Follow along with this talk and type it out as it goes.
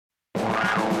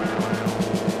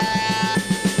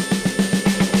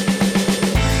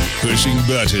pushing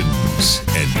buttons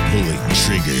and pulling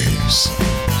triggers.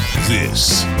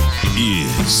 This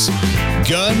is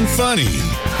Gun Funny.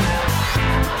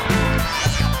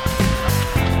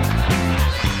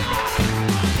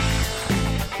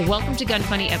 Welcome to Gun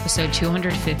Funny episode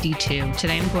 252.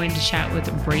 Today I'm going to chat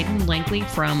with Braden Langley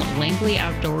from Langley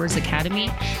Outdoors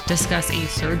Academy, discuss a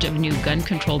surge of new gun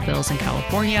control bills in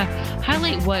California,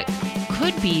 highlight what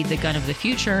could be the gun of the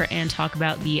future, and talk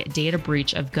about the data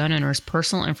breach of gun owners'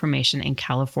 personal information in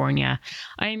California.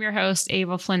 I am your host,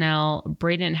 Ava Flanell.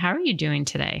 Braden, how are you doing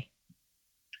today?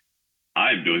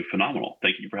 I'm doing phenomenal.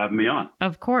 Thank you for having me on.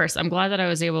 Of course. I'm glad that I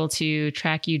was able to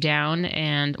track you down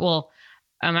and,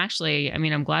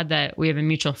 I'm glad that we have a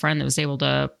mutual friend that was able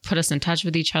to put us in touch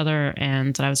with each other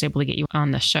and that I was able to get you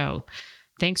on the show.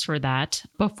 Thanks for that.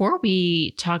 Before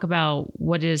we talk about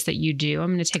what it is that you do, I'm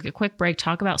going to take a quick break,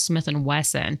 talk about Smith &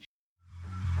 Wesson.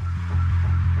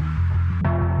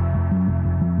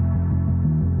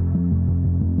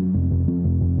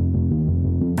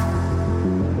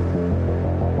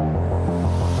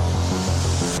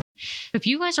 If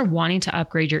you guys are wanting to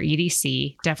upgrade your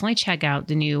EDC, definitely check out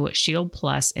the new Shield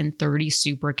Plus and 30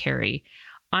 Super Carry.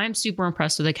 I'm super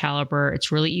impressed with the caliber. It's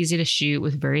really easy to shoot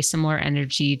with very similar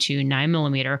energy to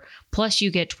 9mm. Plus, you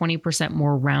get 20%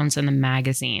 more rounds in the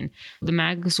magazine. The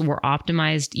mags were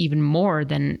optimized even more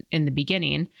than in the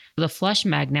beginning. The flush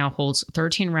mag now holds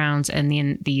 13 rounds, and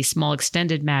then the small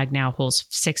extended mag now holds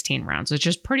 16 rounds, which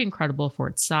is pretty incredible for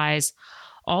its size.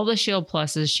 All the Shield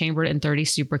Pluses chambered in 30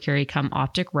 Super Carry come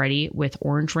optic ready with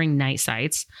orange ring night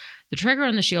sights. The trigger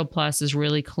on the Shield Plus is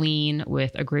really clean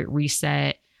with a great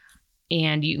reset,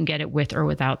 and you can get it with or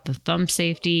without the thumb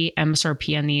safety.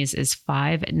 MSRP on these is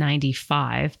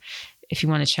 $595. If you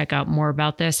want to check out more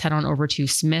about this, head on over to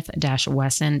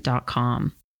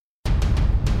smith-wesson.com.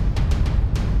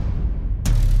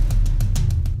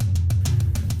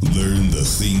 Learn the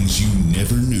things you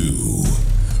never knew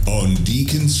on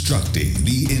Deconstructing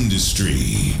the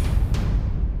Industry.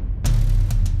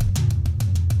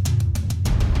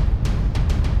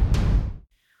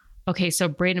 Okay, so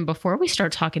Braden, before we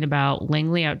start talking about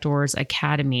Langley Outdoors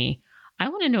Academy, I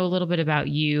want to know a little bit about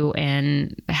you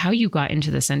and how you got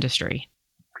into this industry.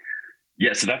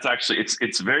 Yeah, so that's actually,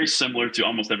 it's very similar to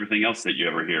almost everything else that you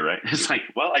ever hear, right? It's like,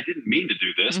 well, I didn't mean to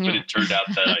do this, but it turned out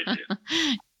that I did.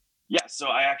 Yeah, so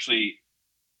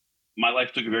my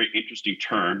life took a very interesting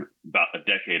turn about a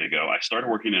decade ago. I started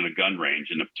working in a gun range,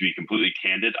 and to be completely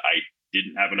candid, I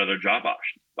didn't have another job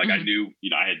option. Like I knew,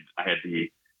 I had the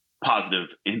positive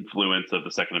influence of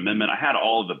the Second Amendment. I had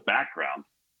all of the background,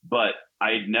 but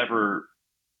I had never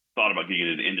thought about getting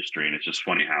into the industry. And it's just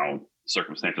funny how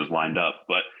circumstances lined up.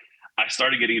 But I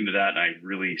started getting into that, and I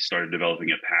really started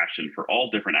developing a passion for all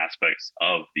different aspects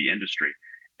of the industry.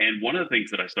 And one of the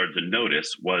things that I started to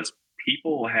notice was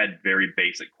people had very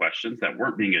basic questions that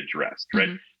weren't being addressed,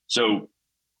 right? So,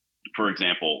 for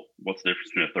example, what's the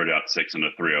difference between a 30-06 and a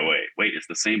 308? Wait, it's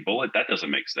the same bullet? That doesn't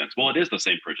make sense. Well, it is the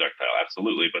same projectile,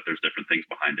 absolutely, but there's different things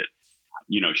behind it.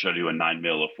 Should I do a 9mm,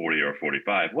 a 40, or a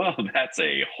 45? Well, that's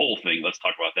a whole thing. Let's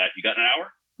talk about that. You got an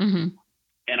hour?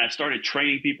 And I started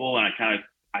training people, and I kind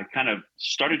of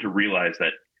started to realize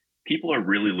that people are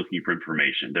really looking for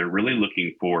information. They're really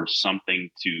looking for something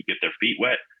to get their feet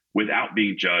wet without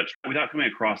being judged, without coming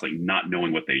across like not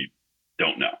knowing what they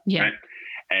don't know. Yeah. Right?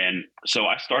 And so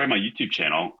I started my YouTube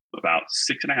channel about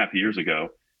 6.5 years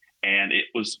ago, and it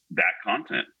was that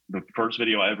content. The first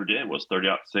video I ever did was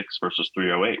 30-06 versus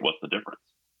 308. What's the difference?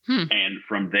 And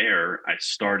from there, I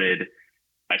started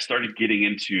getting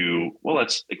into, well,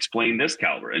 let's explain this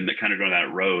caliber and kind of go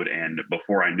that road. And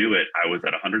before I knew it, I was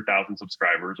at 100,000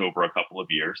 subscribers over a couple of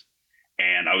years,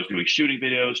 and I was doing shooting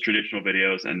videos, traditional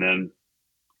videos, and then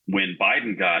when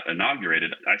Biden got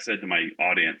inaugurated, I said to my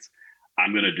audience,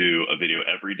 I'm going to do a video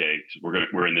every day.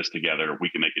 We're in this together.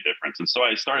 We can make a difference. And so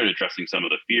I started addressing some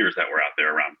of the fears that were out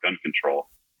there around gun control.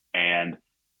 And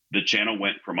the channel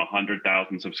went from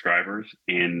 100,000 subscribers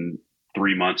in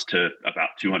 3 months to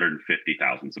about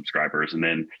 250,000 subscribers. And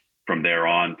then from there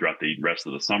on, throughout the rest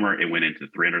of the summer, it went into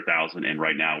 300,000. And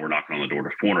right now we're knocking on the door to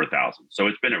 400,000. So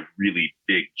it's been a really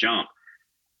big jump.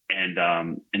 And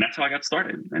that's how I got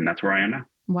started. And that's where I am now.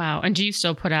 Wow. And do you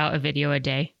still put out a video a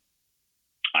day?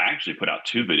 I actually put out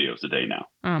 2 videos a day now.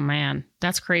 Oh, man.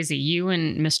 That's crazy. You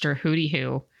and Mr. Hootie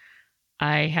Hoo.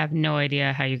 I have no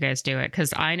idea how you guys do it,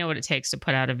 because I know what it takes to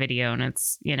put out a video. And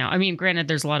it's, granted,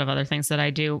 there's a lot of other things that I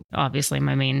do. Obviously,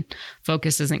 my main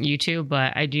focus isn't YouTube,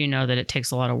 but I do know that it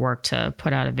takes a lot of work to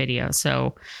put out a video.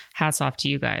 So hats off to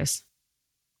you guys.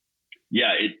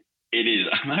 Yeah, it is.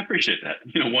 I appreciate that.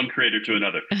 One creator to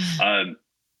another.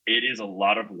 It is a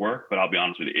lot of work, but I'll be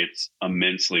honest with you, it's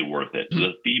immensely worth it.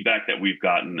 The feedback that we've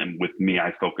gotten, and with me,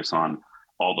 I focus on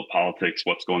all the politics,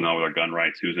 what's going on with our gun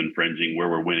rights, who's infringing, where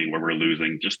we're winning, where we're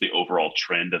losing, just the overall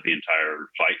trend of the entire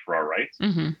fight for our rights.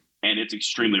 And it's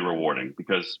extremely rewarding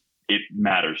because it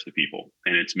matters to people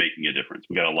and it's making a difference.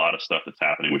 We got a lot of stuff that's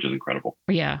happening, which is incredible.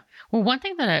 Yeah. Well, one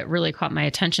thing that really caught my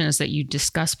attention is that you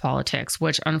discuss politics,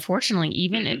 which unfortunately,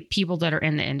 even if people that are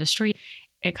in the industry,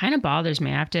 it kind of bothers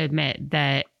me. I have to admit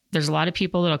that there's a lot of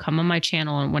people that'll come on my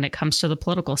channel, and when it comes to the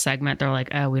political segment, they're like,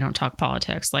 oh, we don't talk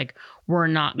politics. Like, we're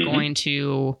not going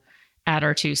to add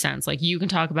our 2 cents. Like, you can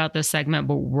talk about this segment,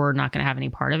 but we're not going to have any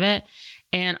part of it.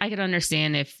 And I could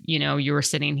understand if, you were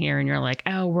sitting here and you're like,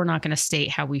 oh, we're not going to state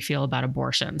how we feel about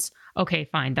abortions. Okay,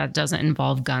 fine. That doesn't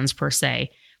involve guns per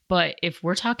se. But if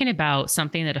we're talking about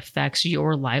something that affects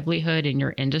your livelihood in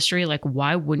your industry, like,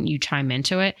 why wouldn't you chime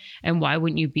into it? And why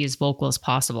wouldn't you be as vocal as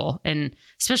possible? And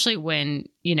especially when,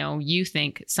 you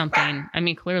think something, I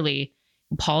mean, clearly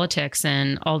politics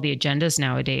and all the agendas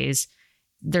nowadays,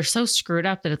 they're so screwed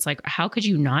up that it's like, how could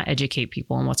you not educate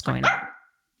people on what's going on?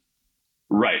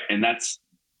 Right. And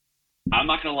I'm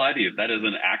not going to lie to you. That is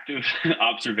an active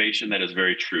observation that is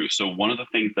very true. So one of the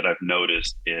things that I've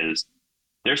noticed is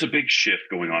there's a big shift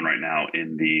going on right now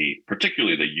in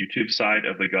particularly the YouTube side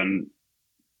of the gun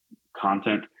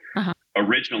content.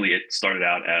 Originally, it started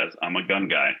out as, I'm a gun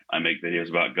guy. I make videos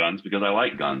about guns because I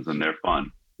like guns and they're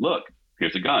fun. Look,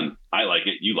 here's a gun. I like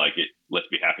it. You like it. Let's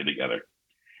be happy together.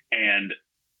 And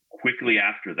quickly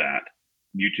after that,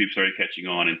 YouTube started catching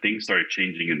on and things started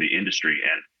changing in the industry.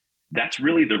 And that's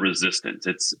really the resistance.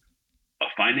 It's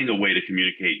finding a way to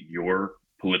communicate your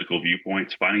political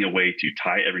viewpoints, finding a way to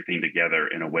tie everything together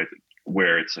in a way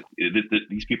where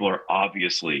these people are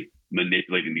obviously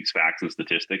manipulating these facts and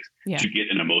statistics to get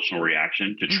an emotional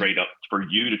reaction, to trade up for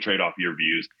you to trade off your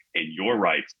views and your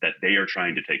rights that they are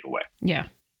trying to take away. Yeah.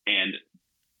 And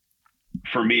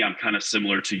for me, I'm kind of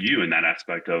similar to you in that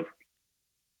aspect of,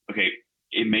 okay,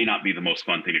 it may not be the most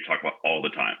fun thing to talk about all the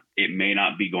time. It may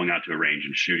not be going out to a range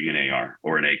and shooting an AR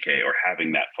or an AK or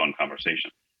having that fun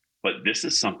conversation. But this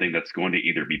is something that's going to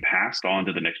either be passed on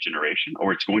to the next generation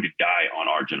or it's going to die on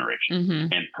our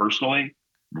generation. And personally,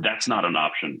 that's not an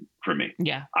option for me.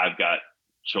 Yeah. I've got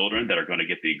children that are going to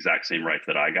get the exact same rights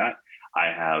that I got. I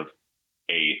have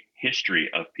a history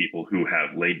of people who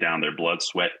have laid down their blood,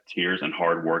 sweat, tears, and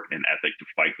hard work and ethic to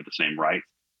fight for the same rights.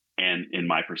 And in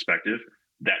my perspective,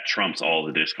 that trumps all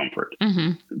the discomfort.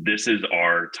 This is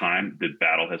our time. The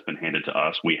battle has been handed to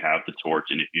us. We have the torch.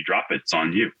 And if you drop it, it's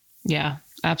on you. Yeah,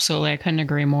 absolutely. I couldn't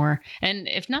agree more. And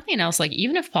if nothing else, like,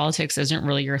 even if politics isn't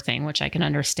really your thing, which I can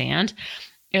understand,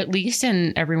 at least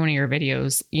in every one of your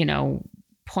videos,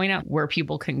 point out where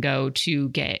people can go to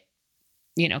get,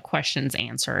 questions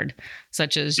answered,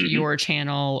 such as your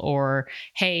channel, or,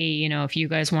 hey, if you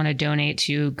guys want to donate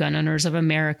to Gun Owners of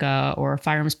America or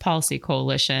Firearms Policy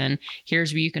Coalition,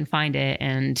 here's where you can find it.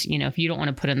 And, if you don't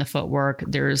want to put in the footwork,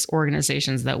 there's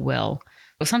organizations that will.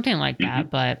 Something like that.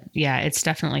 But yeah, it's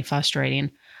definitely frustrating.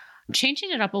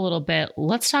 Changing it up a little bit,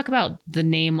 let's talk about the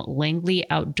name Langley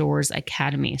Outdoors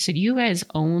Academy. So do you guys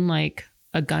own like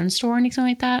a gun store or anything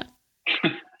like that?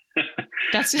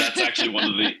 That's actually one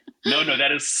of the... No,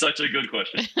 that is such a good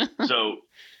question. So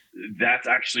that's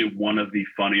actually one of the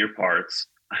funnier parts.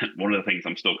 One of the things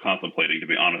I'm still contemplating, to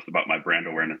be honest, about my brand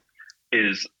awareness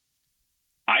is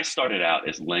I started out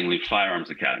as Langley Firearms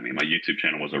Academy. My YouTube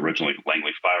channel was originally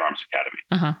Langley Firearms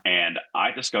Academy. And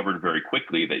I discovered very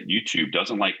quickly that YouTube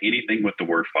doesn't like anything with the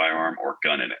word firearm or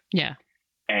gun in it. Yeah.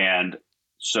 And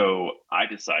so I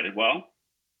decided, well,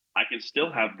 I can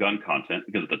still have gun content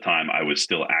because at the time I was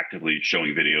still actively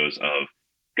showing videos of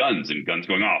guns and guns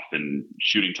going off and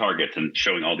shooting targets and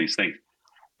showing all these things.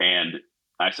 And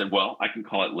I said, well, I can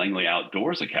call it Langley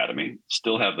Outdoors Academy,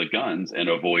 still have the guns and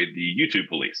avoid the YouTube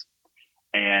police.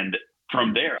 And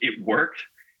from there, it worked.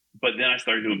 But then I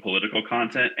started doing political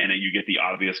content, and then you get the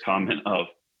obvious comment of,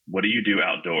 what do you do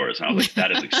outdoors? And I was like,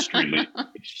 that is extremely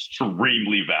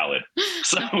valid.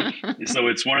 So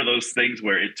it's one of those things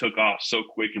where it took off so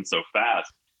quick and so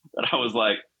fast that I was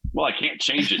like, well, I can't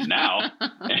change it now.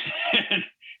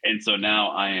 And so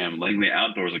now I am Langley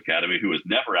Outdoors Academy, who is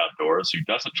never outdoors, who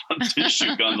doesn't want to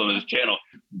shoot guns on his channel.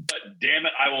 But damn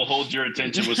it, I will hold your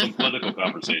attention with some political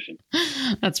conversation.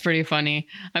 That's pretty funny.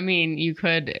 I mean, you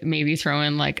could maybe throw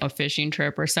in like a fishing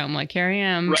trip or something, like, here I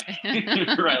am.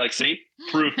 Right. Right. Like, see,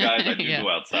 proof, guys, I do go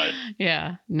outside.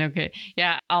 Yeah. Okay.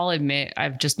 Yeah. I'll admit,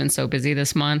 I've just been so busy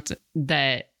this month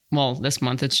that well, this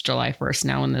month it's July 1st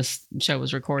now when this show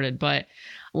was recorded, but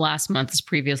last month.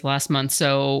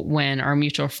 So when our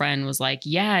mutual friend was like,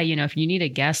 yeah, if you need a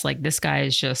guest, like this guy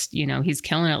is just, he's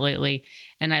killing it lately.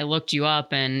 And I looked you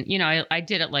up and, I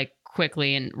did it like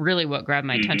quickly. And really what grabbed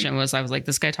my attention was, I was like,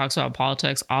 this guy talks about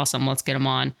politics. Awesome. Let's get him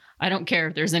on. I don't care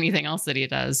if there's anything else that he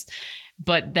does.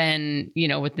 But then,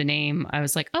 with the name, I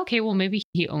was like, okay, well, maybe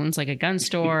he owns like a gun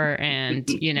store and,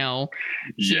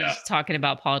 he's talking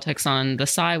about politics on the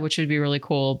side, which would be really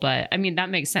cool. But I mean, that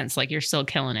makes sense. Like you're still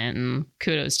killing it and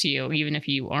kudos to you, even if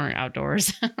you aren't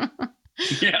outdoors.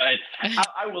 Yeah,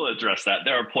 I will address that.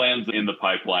 There are plans in the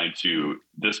pipeline to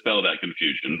dispel that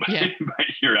confusion, but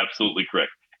you're absolutely correct.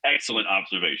 Excellent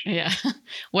observation. Yeah.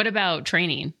 What about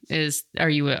training? Are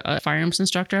you a firearms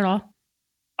instructor at all?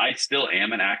 I still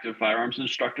am an active firearms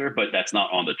instructor, but that's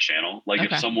not on the channel. Like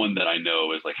if someone that I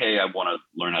know is like, hey, I want to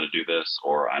learn how to do this,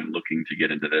 or I'm looking to get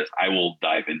into this, I will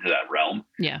dive into that realm.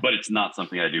 Yeah. But it's not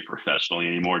something I do professionally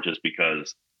anymore just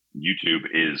because YouTube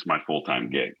is my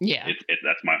full-time gig. Yeah.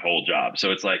 That's my whole job.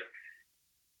 So it's like,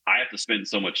 I have to spend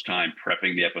so much time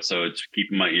prepping the episodes,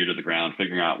 keeping my ear to the ground,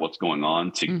 figuring out what's going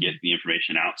on to get the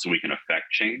information out so we can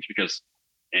affect change. Because,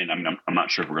 and I'm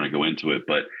not sure if we're going to go into it,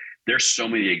 but there's so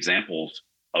many examples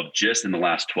of just in the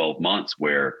last 12 months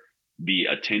where the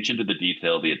attention to the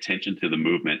detail, the attention to the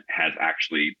movement has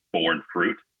actually borne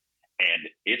fruit. And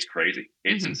it's crazy.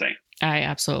 It's insane. I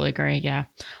absolutely agree. Yeah.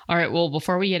 All right. Well,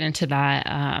 before we get into that,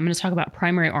 I'm going to talk about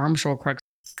primary arms real quick.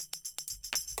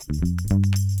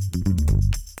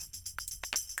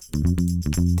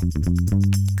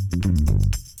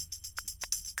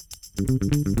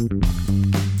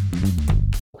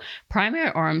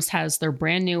 Primary Arms has their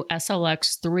brand new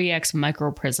SLX 3X Micro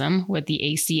Prism with the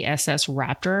ACSS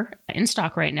Raptor in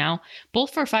stock right now,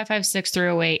 both for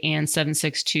 5.56/308 and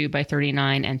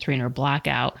 7.62/39 and 300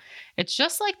 blackout. It's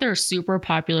just like their super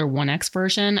popular 1X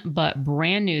version, but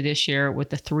brand new this year with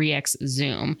the 3X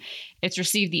Zoom. It's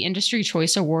received the Industry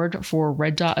Choice Award for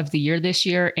Red Dot of the Year this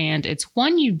year, and it's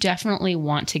one you definitely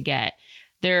want to get.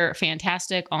 They're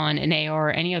fantastic on an AR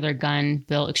or any other gun,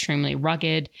 built extremely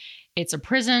rugged. It's a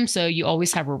prism, so you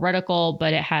always have a reticle,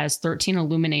 but it has 13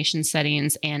 illumination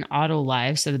settings and auto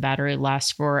live, so the battery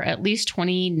lasts for at least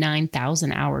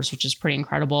 29,000 hours, which is pretty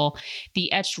incredible.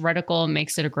 The etched reticle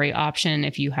makes it a great option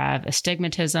if you have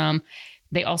astigmatism.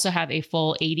 They also have a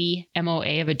full 80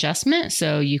 MOA of adjustment,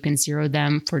 so you can zero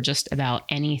them for just about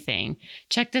anything.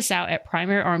 Check this out at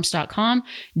primaryarms.com.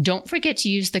 Don't forget to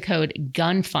use the code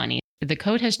GUNFUNNY. The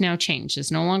code has now changed. It's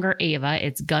no longer AVA,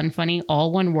 it's GUNFUNNY,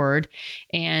 all one word.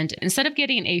 And instead of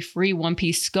getting a free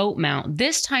one-piece scope mount,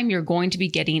 this time you're going to be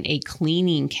getting a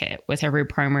cleaning kit with every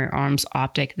Primary Arms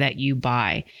optic that you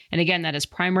buy. And again, that is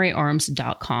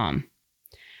primaryarms.com.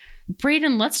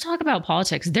 Braden, let's talk about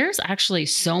politics. There's actually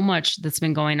so much that's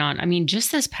been going on. I mean,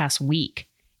 just this past week,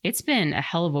 it's been a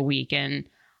hell of a week. And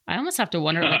I almost have to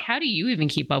wonder, like, how do you even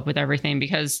keep up with everything?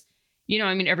 Because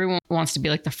everyone wants to be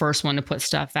like the first one to put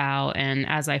stuff out. And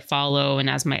as I follow and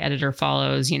as my editor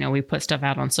follows, we put stuff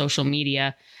out on social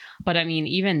media. But I mean,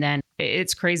 even then,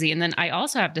 it's crazy. And then I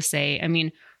also have to say, I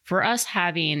mean, for us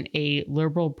having a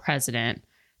liberal president,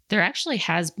 there actually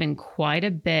has been quite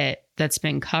a bit that's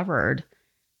been covered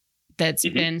that's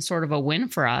been sort of a win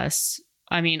for us.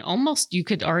 I mean, almost you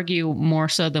could argue more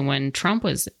so than when Trump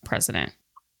was president.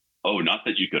 Oh, not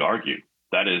that you could argue.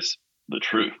 That is the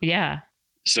truth. Yeah.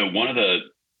 So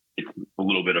it's a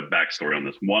little bit of backstory on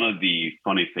this. One of the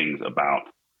funny things about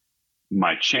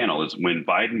my channel is when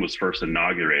Biden was first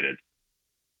inaugurated,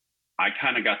 I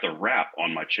kind of got the rap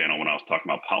on my channel when I was talking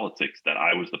about politics that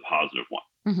I was the positive one.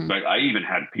 In fact, I even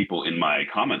had people in my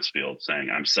comments field saying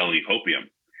I'm selling hopium.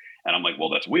 And I'm like, well,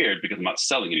 that's weird because I'm not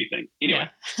selling anything. Anyway,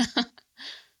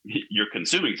 you're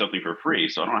consuming something for free.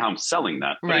 So I don't know how I'm selling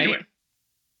that. But anyway,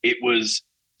 it was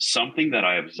something that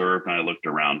I observed and I looked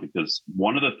around because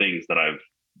one of the things that I've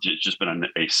just been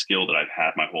a skill that I've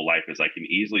had my whole life is I can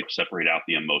easily separate out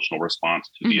the emotional response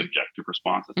to the objective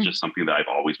response. It's just something that I've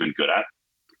always been good at.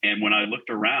 And when I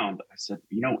looked around, I said,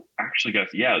 actually, guys,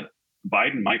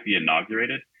 Biden might be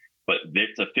inaugurated, but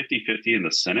it's a 50-50 in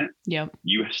the Senate. Yep.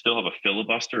 You still have a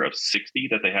filibuster of 60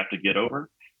 that they have to get over.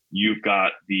 You've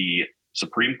got the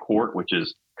Supreme Court, which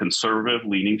is conservative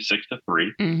leaning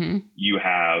 6-3. You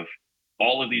have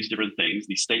all of these different things.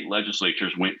 The state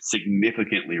legislatures went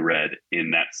significantly red in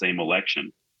that same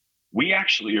election. We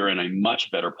actually are in a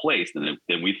much better place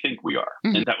than we think we are.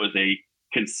 And that was a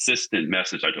consistent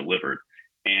message I delivered.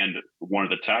 And one of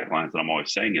the taglines that I'm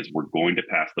always saying is we're going to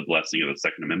pass the blessing of the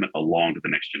Second Amendment along to the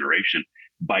next generation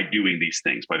by doing these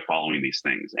things, by following these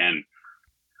things. And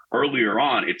earlier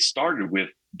on, it started with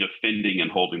defending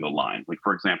and holding the line. Like,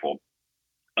 for example,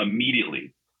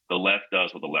 Immediately, the left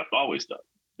does what the left always does.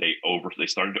 They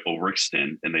started to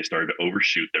overextend, and they started to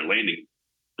overshoot their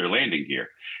landing gear.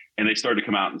 And they started to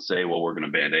come out and say, well, we're going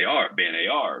to ban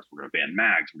ARs, we're going to ban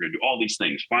mags, we're going to do all these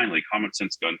things. Finally, common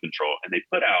sense gun control. And they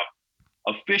put out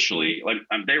officially,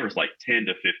 there was like 10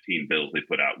 to 15 bills they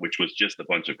put out, which was just a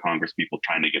bunch of Congress people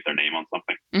trying to get their name on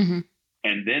something. Mm-hmm.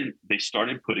 And then they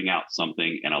started putting out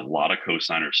something, and a lot of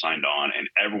co-signers signed on, and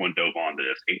everyone dove onto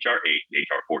this, HR 8 and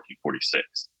HR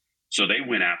 1446. So they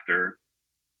went after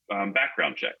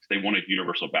background checks. They wanted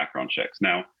universal background checks.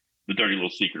 Now, the dirty little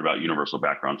secret about universal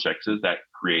background checks is that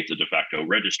creates a de facto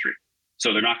registry.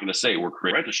 So they're not going to say we're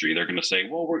creating a registry. They're going to say,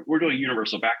 well, we're doing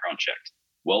universal background checks.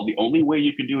 Well, the only way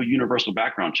you can do a universal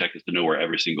background check is to know where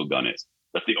every single gun is.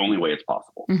 That's the only way it's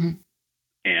possible. Mm-hmm.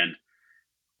 And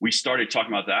we started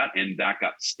talking about that, and that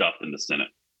got stuffed in the Senate.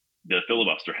 The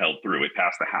filibuster held through. It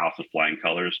passed the House with flying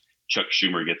colors. Chuck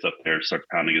Schumer gets up there, starts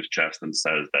pounding his chest, and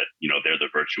says that, they're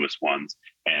the virtuous ones,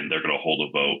 and they're going to hold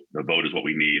a vote. The vote is what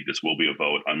we need. This will be a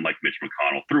vote, unlike Mitch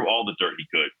McConnell. Threw all the dirt he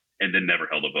could, and then never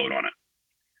held a vote on it.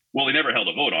 Well, he never held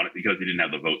a vote on it because he didn't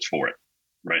have the votes for it,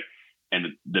 right? And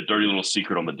the dirty little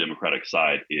secret on the Democratic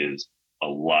side is a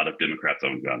lot of Democrats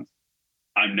own guns.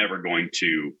 I'm never going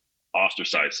to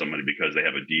ostracize somebody because they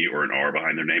have a D or an R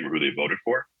behind their name or who they voted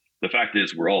for. The fact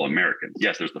is, we're all Americans.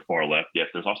 Yes, there's the far left. Yes,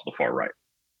 there's also the far right.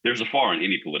 There's a far in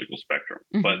any political spectrum.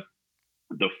 Mm-hmm. But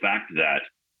the fact that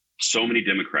so many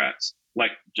Democrats,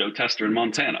 like Joe Tester in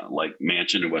Montana, like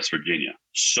Manchin in West Virginia,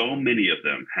 so many of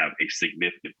them have a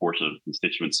significant portion of the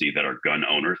constituency that are gun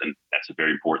owners, and that's a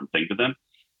very important thing to them.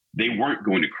 They weren't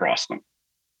going to cross them,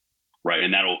 right?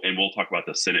 And we'll talk about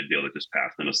the Senate deal that just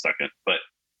passed in a second. But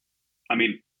I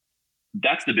mean,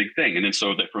 that's the big thing. And then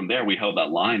so that from there, we held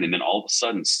that line. And then all of a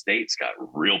sudden, states got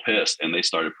real pissed and they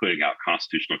started putting out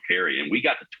constitutional carry. And we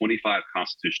got to 25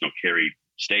 constitutional carry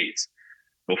states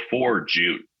before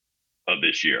June of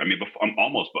this year. I mean,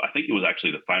 I think it was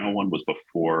actually the final one was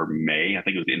before May. I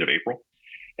think it was the end of April.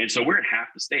 And so we're at half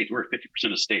the states. We're at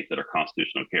 50% of states that are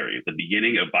constitutional carry. At the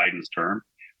beginning of Biden's term,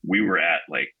 we were at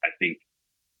I think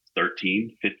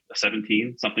 13, 15,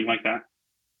 17, something like that.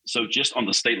 So just on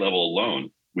the state level alone,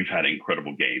 we've had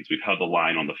incredible gains. We've held the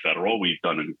line on the federal. We've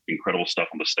done incredible stuff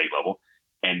on the state level.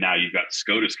 And now you've got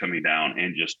SCOTUS coming down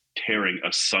and just tearing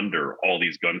asunder all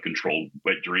these gun control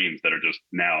wet dreams that are just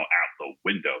now out the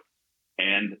window.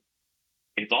 And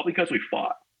it's all because we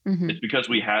fought. Mm-hmm. It's because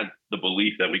we had the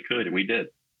belief that we could, and we did.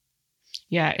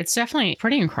 Yeah, it's definitely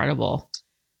pretty incredible.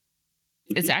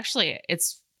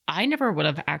 I never would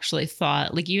have actually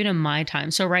thought, even in my time.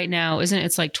 So right now,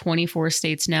 it's 24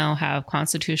 states now have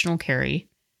constitutional carry?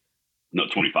 No,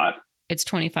 25. It's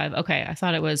 25. Okay. I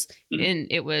thought it was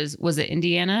was it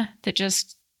Indiana that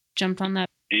just jumped on that?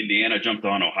 Indiana jumped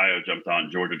on, Ohio jumped on,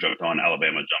 Georgia jumped on,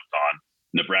 Alabama jumped on,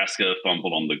 Nebraska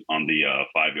fumbled on the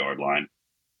 5-yard line.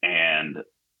 And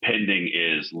pending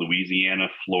is Louisiana,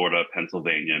 Florida,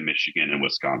 Pennsylvania, Michigan, and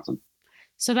Wisconsin.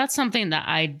 So that's something that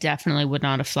I definitely would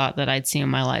not have thought that I'd see in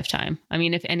my lifetime. I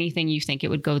mean, if anything, you think it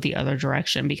would go the other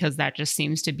direction, because that just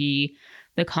seems to be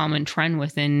the common trend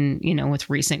within,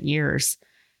 with recent years.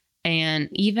 And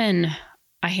even,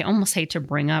 I almost hate to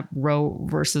bring up Roe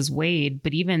versus Wade,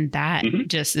 but even that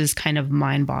just is kind of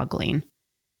mind boggling.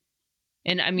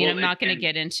 And I mean, I'm not going to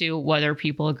get into whether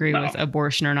people agree with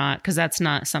abortion or not, because that's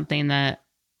not something that,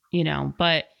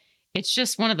 but it's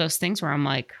just one of those things where I'm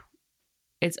like,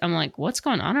 what's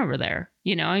going on over there?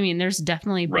 I mean, there's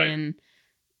definitely been,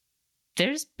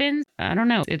 I don't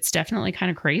know. It's definitely kind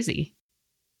of crazy.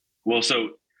 Well, so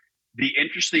the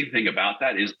interesting thing about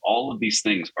that is all of these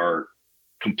things are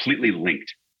completely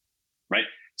linked, right?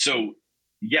 So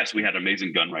yes, we had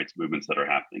amazing gun rights movements that are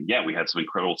happening. Yeah, we had some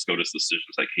incredible SCOTUS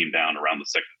decisions that came down around the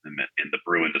Second Amendment and the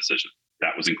Bruin decision.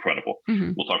 That was incredible.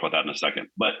 Mm-hmm. We'll talk about that in a second.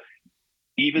 But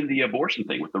even the abortion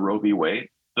thing with the Roe v. Wade,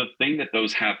 the thing that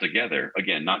those have together,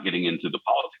 again, not getting into the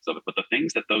politics of it, but the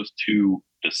things that those two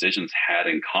decisions had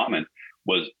in common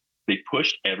was they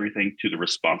pushed everything to the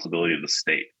responsibility of the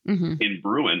state. Mm-hmm. In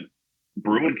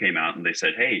Bruin came out and they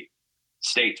said, hey,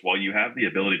 states, while you have the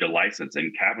ability to license,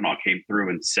 and Kavanaugh came through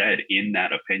and said in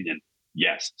that opinion,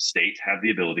 yes, states have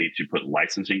the ability to put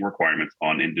licensing requirements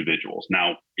on individuals.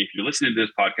 Now, if you're listening to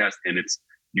this podcast and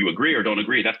you agree or don't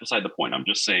agree, that's beside the point. I'm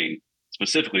just saying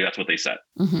specifically that's what they said.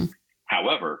 Mm-hmm.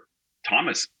 However,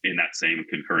 Thomas, in that same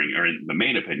concurring, or in the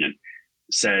main opinion,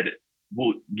 said,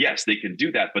 well, yes, they can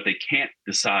do that, but they can't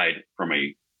decide from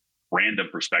a random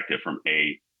perspective, from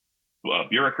a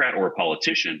bureaucrat or a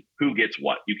politician, who gets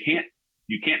what. You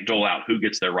can't dole out who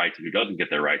gets their rights and who doesn't get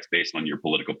their rights based on your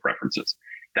political preferences.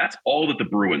 That's all that the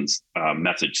Bruins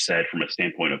message said from a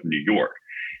standpoint of New York.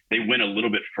 They went a little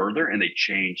bit further and they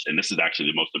changed, and this is actually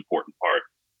the most important part.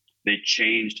 They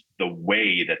changed the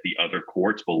way that the other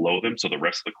courts below them, so the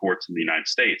rest of the courts in the United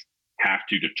States, have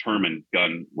to determine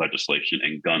gun legislation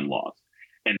and gun laws.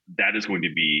 And that is going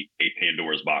to be a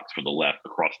Pandora's box for the left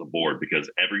across the board, because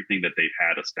everything that they've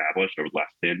had established over the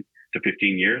last 10 to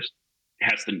 15 years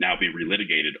has to now be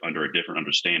relitigated under a different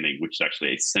understanding, which is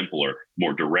actually a simpler,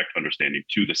 more direct understanding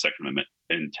to the Second Amendment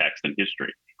in text and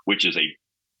history, which is a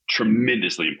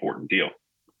tremendously important deal.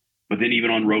 But then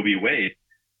even on Roe v. Wade,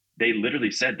 they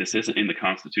literally said this isn't in the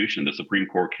Constitution. The Supreme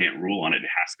Court can't rule on it. It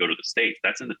has to go to the states.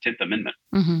 That's in the 10th Amendment.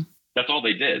 Mm-hmm. That's all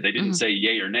they did. They didn't say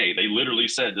yay or nay. They literally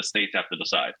said the states have to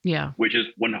decide, which is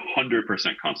 100%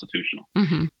 constitutional.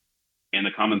 Mm-hmm. And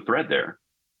the common thread there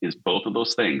is both of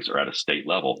those things are at a state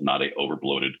level, not a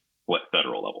overbloated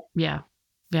federal level. Yeah,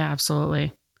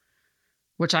 absolutely.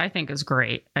 Which I think is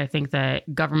great. I think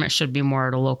that government should be more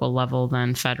at a local level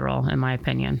than federal, in my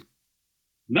opinion.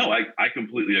 No, I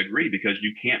completely agree, because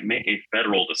you can't make a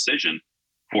federal decision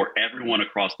for everyone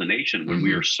across the nation when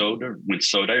we are so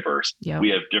diverse. Yep.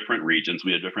 We have different regions,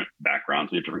 we have different backgrounds,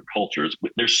 we have different cultures.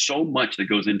 There's so much that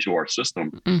goes into our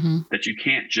system that you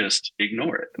can't just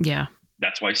ignore it. Yeah.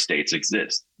 That's why states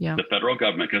exist. Yeah. The federal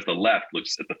government, because the left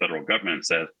looks at the federal government and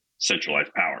says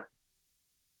centralized power.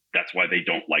 That's why they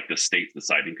don't like the states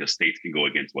deciding, because states can go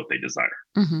against what they desire.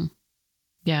 Mm-hmm.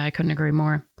 Yeah, I couldn't agree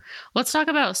more. Let's talk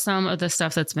about some of the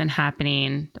stuff that's been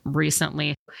happening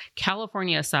recently,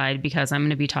 California aside, because I'm going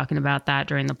to be talking about that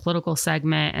during the political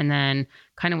segment, and then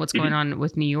kind of what's going on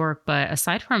with New York. But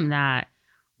aside from that,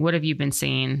 what have you been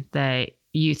seeing that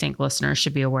you think listeners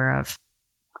should be aware of?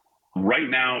 Right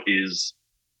now is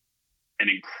an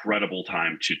incredible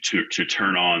time to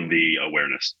turn on the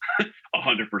awareness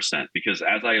 100%, because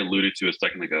as I alluded to a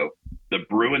second ago, the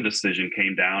Bruen decision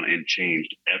came down and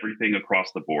changed everything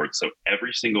across the board. So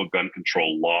every single gun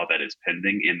control law that is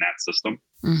pending in that system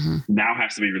now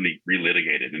has to be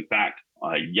relitigated. In fact,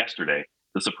 yesterday,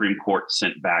 the Supreme Court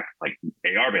sent back like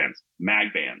AR bans,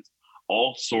 mag bans,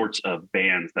 all sorts of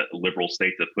bans that liberal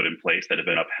states have put in place that have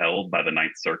been upheld by the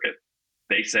Ninth Circuit.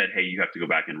 They said, hey, you have to go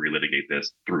back and relitigate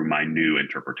this through my new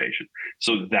interpretation.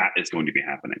 So that is going to be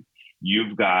happening.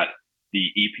 You've got the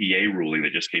EPA ruling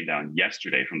that just came down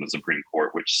yesterday from the Supreme Court,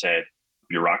 which said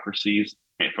bureaucracies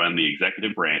from the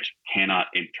executive branch cannot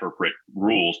interpret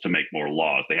rules to make more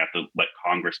laws. They have to let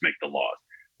Congress make the laws.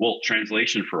 Well,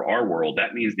 translation for our world,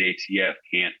 that means the ATF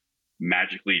can't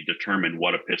magically determine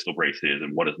what a pistol brace is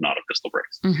and what is not a pistol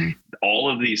brace.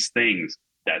 All of these things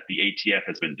that the ATF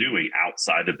has been doing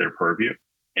outside of their purview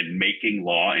and making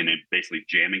law and basically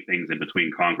jamming things in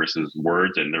between Congress's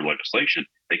words and their legislation,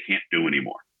 they can't do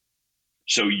anymore.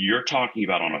 So you're talking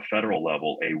about on a federal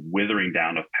level, a withering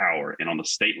down of power, and on the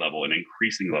state level, an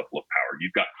increasing level of power.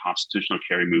 You've got constitutional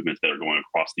carry movements that are going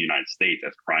across the United States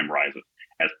as crime rises,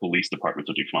 as police departments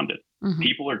are defunded.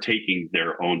 People are taking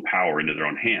their own power into their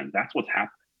own hands. That's what's happening.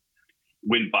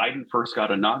 When Biden first got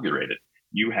inaugurated,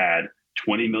 you had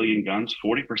 20 million guns,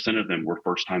 40% of them were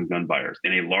first-time gun buyers,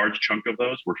 and a large chunk of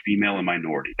those were female and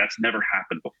minority. That's never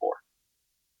happened before.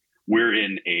 We're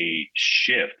in a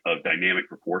shift of dynamic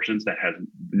proportions that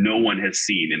no one has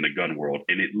seen in the gun world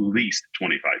in at least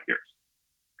 25 years.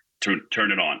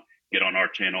 Turn it on, get on our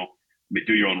channel,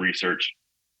 do your own research,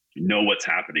 know what's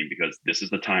happening, because this is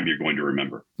the time you're going to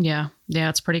remember. Yeah,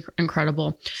 it's pretty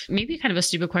incredible. Maybe kind of a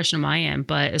stupid question on my end,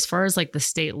 but as far as like the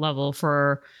state level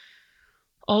for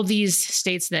all these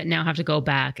states that now have to go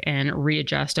back and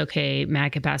readjust, okay,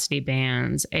 mag capacity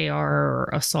bans, AR or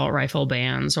assault rifle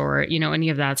bans, or, any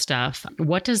of that stuff.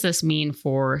 What does this mean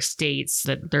for states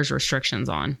that there's restrictions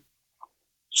on?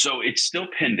 So it's still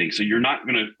pending. So you're not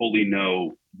going to fully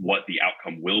know what the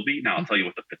outcome will be. Now I'll tell you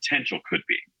what the potential could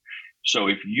be. So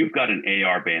if you've got an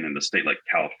AR ban in the state like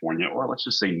California, or let's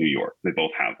just say New York, they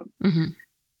both have them.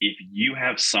 If you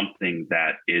have something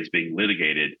that is being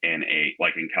litigated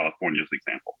like in California's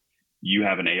example, you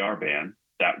have an AR ban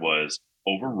that was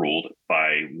overruled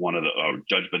by one of the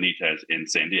Judge Benitez in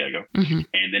San Diego.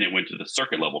 And then it went to the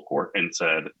circuit level court and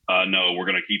said, no, we're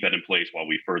going to keep that in place while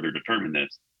we further determine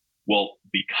this. Well,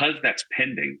 because that's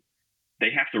pending, they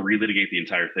have to relitigate the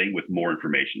entire thing with more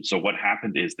information. So what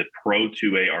happened is the pro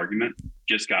 2A argument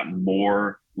just got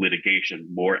more litigation,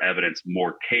 more evidence,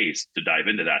 more case to dive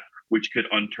into that, which could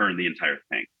unturn the entire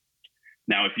thing.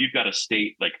 Now, if you've got a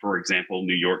state, like, for example,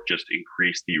 New York just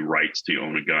increased the rights to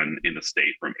own a gun in the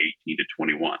state from 18 to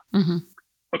 21.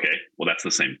 Okay, well, that's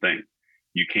the same thing.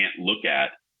 You can't look at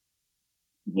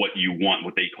what you want,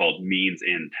 what they called means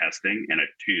in testing, and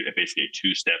basically a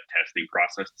two-step testing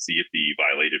process to see if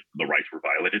the rights were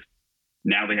violated.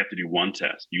 Now they have to do one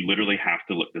test. You literally have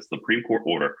to look, the Supreme Court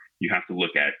order, you have to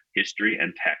look at history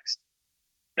and text.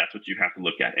 That's what you have to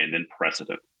look at, and then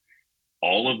precedent.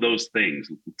 All of those things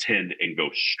tend and go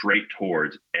straight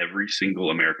towards every single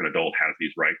American adult has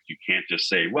these rights. You can't just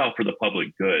say, well, for the public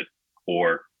good,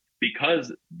 or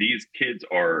because these kids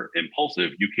are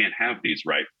impulsive, you can't have these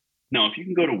rights. No, if you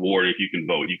can go to war, if you can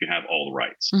vote, you can have all the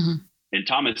rights. Mm-hmm. And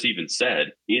Thomas even said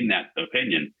in that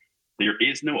opinion, there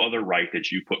is no other right that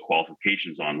you put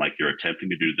qualifications on, like you're attempting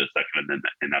to do the Second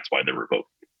Amendment, and that's why they're revoked.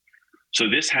 So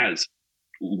this has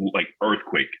like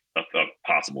earthquake of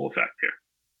possible effect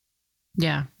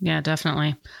here. Yeah,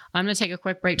 definitely. I'm going to take a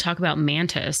quick break, talk about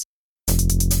Mantis.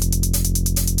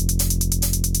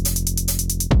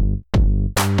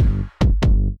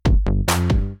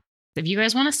 If you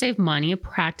guys want to save money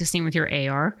practicing with your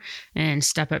AR and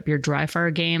step up your dry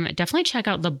fire game, definitely check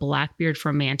out the Blackbeard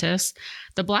from Mantis.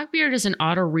 The Blackbeard is an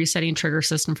auto resetting trigger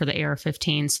system for the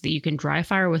AR-15 so that you can dry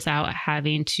fire without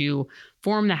having to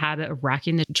form the habit of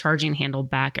racking the charging handle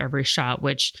back every shot,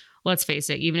 which, let's face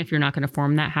it, even if you're not going to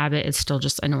form that habit, it's still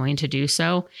just annoying to do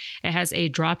so. It has a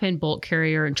drop-in bolt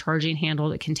carrier and charging handle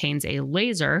that contains a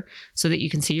laser so that you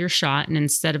can see your shot. And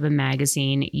instead of a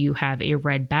magazine, you have a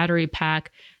red battery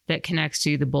pack that connects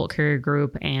to the bolt carrier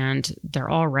group, and they're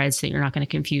all red so that you're not going to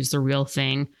confuse the real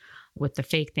thing with the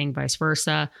fake thing, vice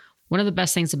versa. One of the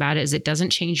best things about it is it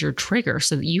doesn't change your trigger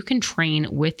so that you can train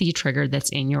with the trigger that's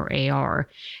in your AR.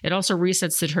 It also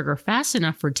resets the trigger fast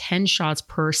enough for 10 shots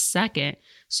per second,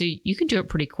 so you can do it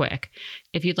pretty quick.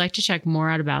 If you'd like to check more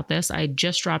out about this, I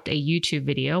just dropped a YouTube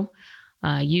video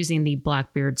using the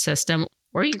Blackbeard system,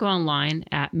 or you can go online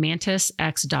at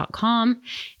mantisx.com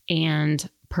and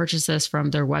purchase this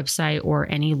from their website or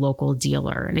any local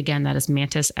dealer. And again, that is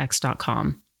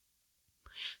mantisx.com.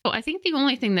 So I think the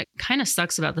only thing that kind of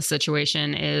sucks about the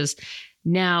situation is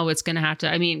now it's going to have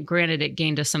to, I mean, granted, it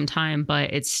gained us some time,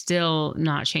 but it's still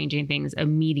not changing things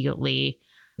immediately.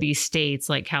 These states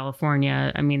like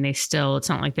California, I mean, it's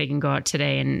not like they can go out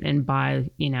today and buy,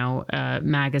 a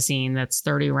magazine that's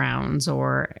 30 rounds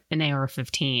or an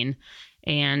AR-15.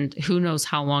 And who knows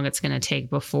how long it's going to take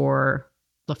before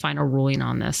the final ruling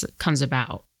on this comes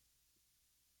about.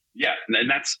 Yeah, and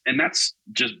that's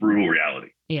just brutal reality.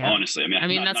 Yeah, honestly, I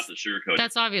mean, that's not to sugarcoat.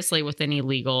 That's obviously within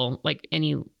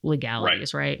any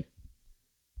legalities, right?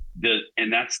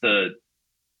 That's the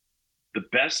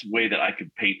best way that I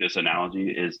could paint this analogy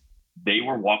is they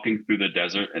were walking through the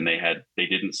desert and they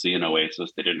didn't see an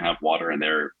oasis. They didn't have water, and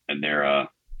their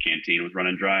canteen was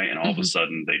running dry, and all of a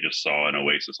sudden they just saw an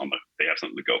oasis they have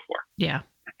something to go for. Yeah,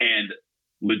 and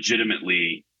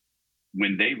legitimately,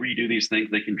 when they redo these things,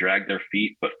 they can drag their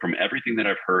feet. But from everything that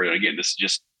I've heard, and again, this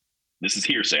is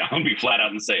hearsay. I'm gonna be flat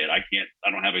out and say it. I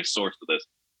don't have a source to this,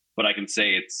 but I can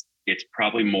say it's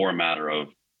probably more a matter of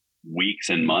weeks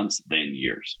and months than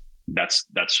years. That's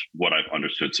what I've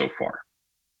understood so far.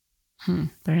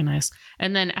 Very nice.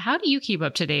 And then how do you keep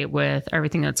up to date with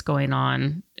everything that's going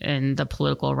on in the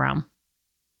political realm?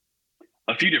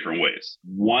 A few different ways.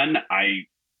 One, I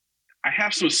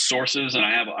have some sources, and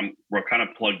we're kind of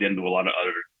plugged into a lot of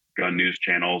other gun news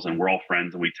channels, and we're all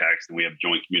friends, and we text, and we have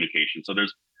joint communication. So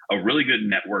there's a really good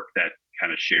network that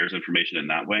kind of shares information in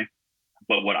that way.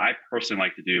 But what I personally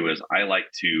like to do is I like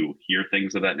to hear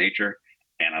things of that nature,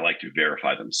 and I like to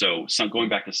verify them. So going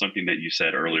back to something that you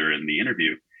said earlier in the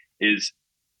interview is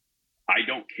I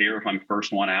don't care if I'm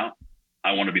first one out.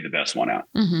 I want to be the best one out.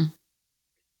 Mm-hmm.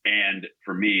 And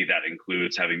for me, that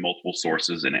includes having multiple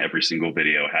sources in every single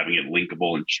video, having it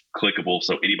linkable and clickable.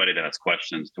 So anybody that has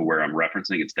questions to where I'm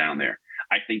referencing, it's down there.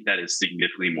 I think that is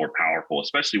significantly more powerful,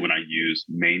 especially when I use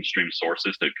mainstream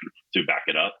sources to back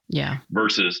it up. Yeah.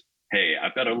 Versus, hey,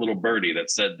 I've got a little birdie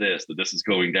that said that this is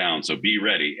going down, so be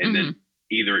ready. And then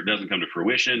either it doesn't come to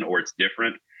fruition or it's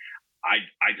different. I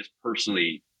just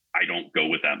personally, I don't go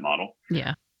with that model.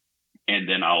 Yeah. And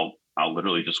then I'll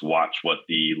literally just watch what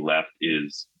the left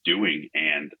is doing.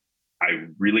 And I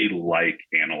really like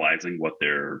analyzing what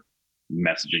their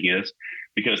messaging is,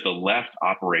 because the left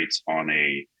operates on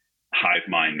a hive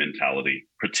mind mentality,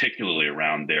 particularly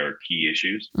around their key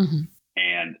issues. Mm-hmm.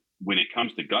 And when it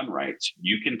comes to gun rights,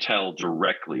 you can tell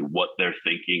directly what they're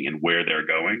thinking and where they're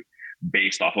going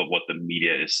based off of what the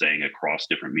media is saying across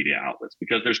different media outlets,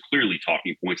 because there's clearly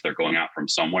talking points that are going out from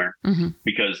somewhere,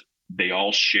 because they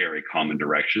all share a common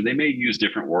direction. They may use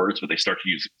different words, but they start to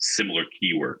use similar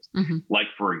keywords. Like,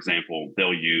 for example,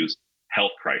 they'll use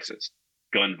health crisis,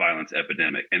 gun violence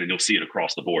epidemic, and then you'll see it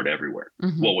across the board everywhere.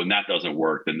 Well, when that doesn't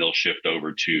work, then they'll shift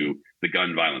over to the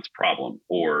gun violence problem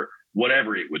or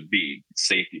whatever it would be,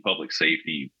 safety, public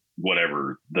safety,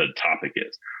 whatever the topic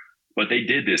is. But they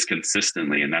did this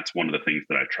consistently. And that's one of the things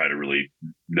that I try to really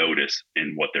notice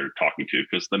in what they're talking to,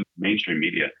 because the mainstream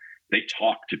media, they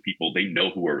talk to people, they know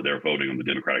who are they're voting on the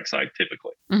Democratic side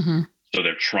typically. Mm-hmm. So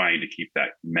they're trying to keep that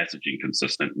messaging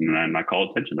consistent. And I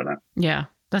call attention to that. Yeah,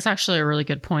 that's actually a really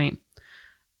good point.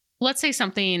 Let's say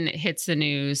something hits the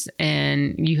news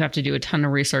and you have to do a ton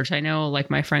of research. I know, like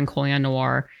my friend Colian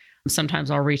Noir, sometimes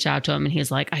I'll reach out to him and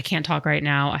he's like, I can't talk right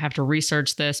now. I have to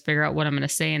research this, figure out what I'm going to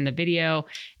say in the video.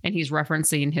 And he's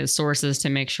referencing his sources to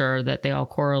make sure that they all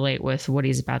correlate with what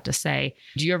he's about to say.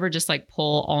 Do you ever just like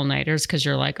pull all-nighters because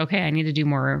you're like, okay, I need to do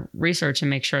more research and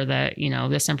make sure that, you know,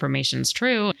 this information is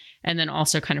true. And then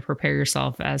also kind of prepare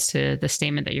yourself as to the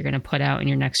statement that you're going to put out in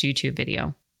your next YouTube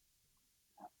video?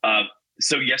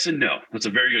 So yes and no. That's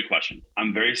a very good question.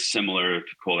 I'm very similar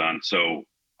to Colian. So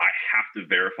I have to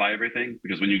verify everything,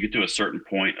 because when you get to a certain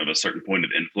point of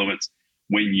influence,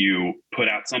 when you put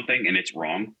out something and it's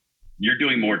wrong, you're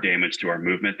doing more damage to our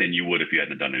movement than you would if you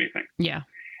hadn't done anything. Yeah.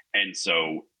 And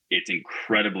so it's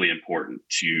incredibly important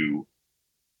to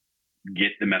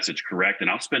get the message correct.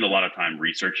 And I'll spend a lot of time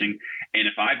researching. And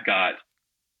if I've got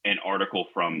an article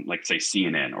from, like, say,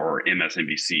 CNN or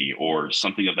MSNBC or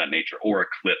something of that nature, or a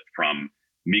clip from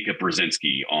Mika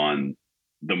Brzezinski on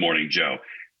The Morning Joe,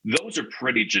 those are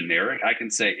pretty generic. I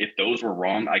can say, if those were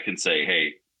wrong, I can say, hey,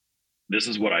 this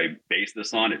is what I based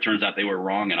this on. It turns out they were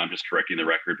wrong, and I'm just correcting the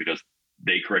record because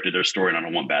they corrected their story, and I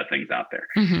don't want bad things out there.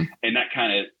 Mm-hmm. And that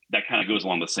kind of goes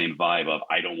along the same vibe of,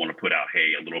 I don't want to put out,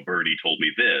 hey, a little birdie told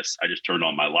me this. I just turned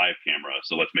on my live camera,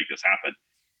 so let's make this happen.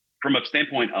 From a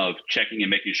standpoint of checking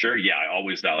and making sure, yeah, I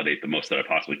always validate the most that I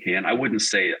possibly can. I wouldn't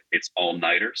say it's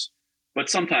all-nighters, but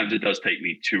sometimes it does take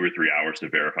me 2 or 3 hours to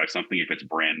verify something if it's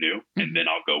brand new, and then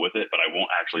I'll go with it. But I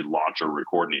won't actually launch or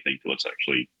record anything till it's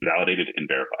actually validated and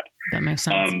verified. That makes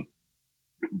sense.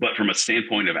 But from a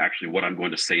standpoint of actually what I'm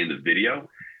going to say in the video,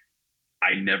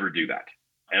 I never do that.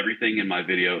 Everything in my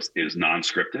videos is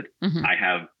non-scripted. Mm-hmm. I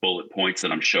have bullet points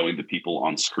that I'm showing the people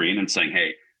on screen and saying,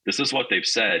 hey, this is what they've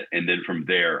said. And then from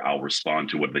there, I'll respond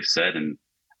to what they said. And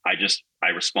I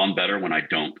respond better when I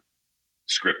don't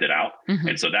script it out. Mm-hmm.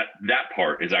 And so that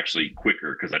part is actually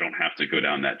quicker, because I don't have to go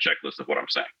down that checklist of what I'm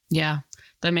saying. Yeah,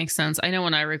 that makes sense. I know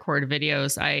when I record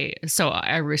videos,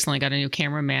 I recently got a new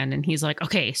cameraman, and he's like,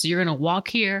 okay, so you're going to walk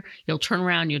here, you'll turn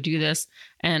around, you'll do this.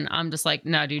 And I'm just like,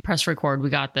 no, dude, press record.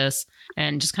 We got this,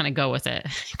 and just kind of go with it.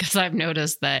 Because I've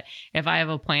noticed that if I have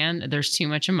a plan, there's too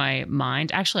much in my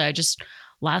mind. Actually,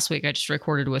 last week, I just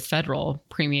recorded with Federal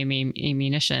Premium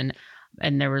Ammunition,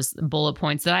 and there was bullet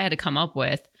points that I had to come up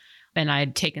with, and I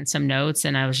had taken some notes,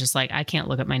 and I was just like, I can't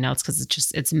look at my notes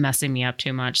because it's messing me up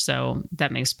too much. So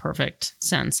that makes perfect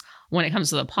sense. When it comes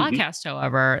to the podcast,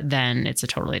 however, then it's a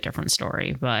totally different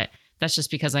story. But that's just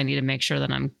because I need to make sure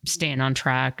that I'm staying on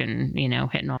track and, you know,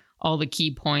 hitting all the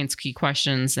key points, key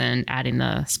questions, and adding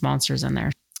the sponsors in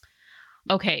there.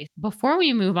 Okay, before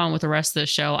we move on with the rest of the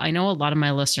show, I know a lot of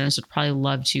my listeners would probably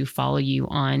love to follow you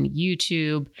on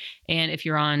YouTube. And if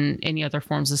you're on any other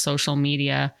forms of social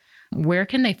media, where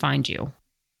can they find you?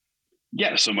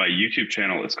 Yeah, so my YouTube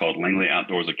channel is called Langley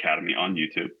Outdoors Academy on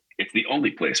YouTube. It's the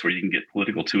only place where you can get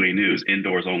political 2A news,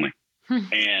 indoors only.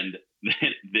 And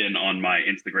then on my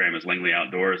Instagram is Langley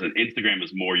Outdoors. And Instagram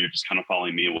is more, you're just kind of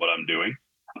following me and what I'm doing.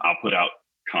 I'll put out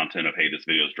content of, hey, this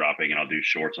video is dropping, and I'll do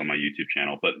shorts on my YouTube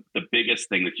channel. But the biggest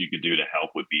thing that you could do to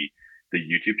help would be the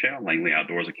YouTube channel, Langley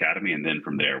Outdoors Academy. And then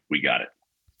from there, we got it.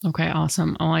 Okay,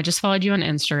 awesome. Well, I just followed you on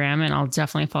Instagram, and I'll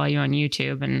definitely follow you on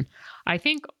YouTube. And I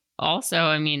think also,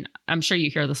 I mean, I'm sure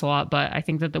you hear this a lot, but I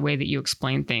think that the way that you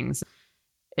explain things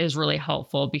is really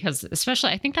helpful, because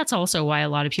especially, I think that's also why a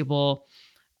lot of people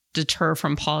deter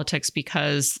from politics,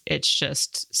 because it's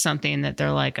just something that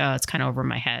they're like, oh, it's kind of over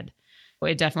my head.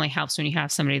 It definitely helps when you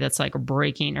have somebody that's like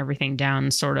breaking everything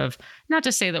down, sort of, not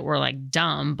to say that we're like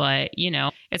dumb, but, you know,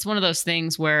 it's one of those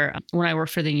things where when I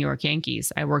worked for the New York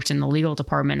Yankees, I worked in the legal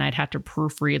department, and I'd have to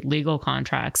proofread legal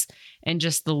contracts, and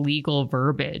just the legal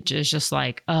verbiage is just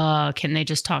like, can they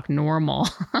just talk normal?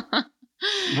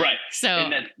 Right. So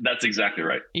and that's exactly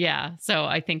right. Yeah. So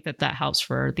I think that helps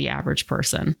for the average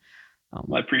person.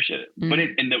 Well, I appreciate it. But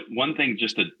and the one thing,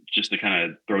 just to kind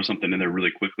of throw something in there really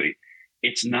quickly,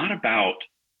 it's not about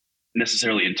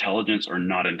necessarily intelligence or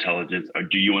not intelligence. Or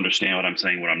do you understand what I'm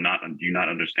saying? What I'm not? Do you not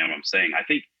understand what I'm saying? I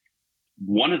think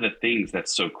one of the things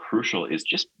that's so crucial is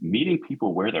just meeting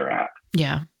people where they're at.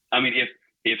 Yeah. I mean,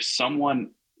 if someone,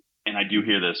 and I do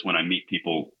hear this when I meet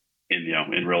people in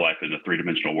real life in a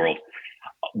 3-dimensional world,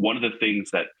 one of the things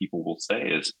that people will say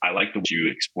is, I like the way you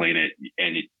explain it,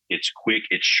 and it's quick,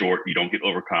 it's short, you don't get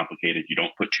overcomplicated, you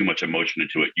don't put too much emotion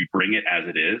into it, you bring it as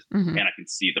it is, and I can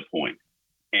see the point.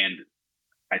 And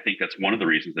I think that's one of the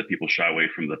reasons that people shy away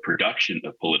from the production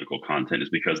of political content, is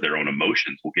because their own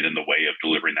emotions will get in the way of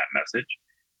delivering that message.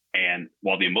 And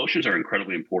while the emotions are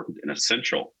incredibly important and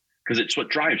essential, because it's what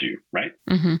drives you, right?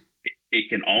 Mm-hmm. It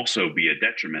can also be a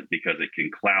detriment because it can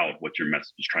cloud what your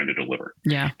message is trying to deliver.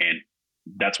 Yeah. And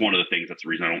that's one of the things, that's the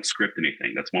reason I don't script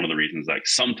anything. That's one of the reasons, like,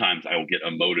 sometimes I will get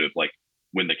emotive. Like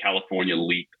when the California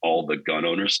leaked all the gun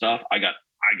owner stuff, I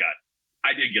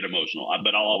did get emotional,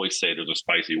 but I'll always say there's a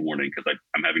spicy warning because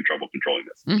I'm having trouble controlling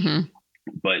this. Mm-hmm.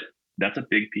 But that's a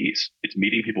big piece. It's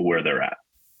meeting people where they're at.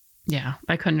 Yeah,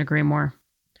 I couldn't agree more.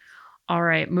 All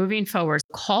right, moving forward,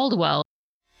 Caldwell.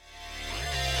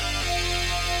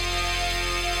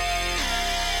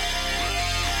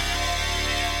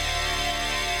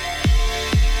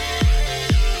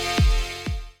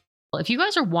 If you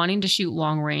guys are wanting to shoot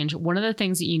long range, one of the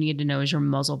things that you need to know is your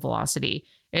muzzle velocity.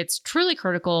 It's truly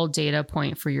critical data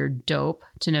point for your dope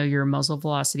to know your muzzle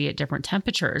velocity at different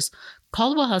temperatures.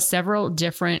 Caldwell has several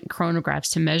different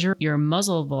chronographs to measure your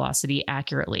muzzle velocity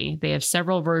accurately. They have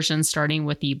several versions, starting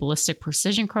with the ballistic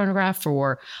precision chronograph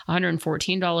for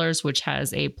 $114, which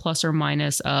has a plus or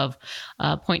minus of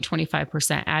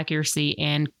 0.25% accuracy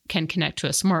and can connect to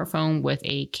a smartphone with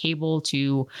a cable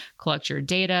to collect your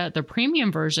data. The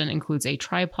premium version includes a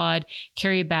tripod,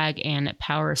 carry bag, and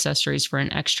power accessories for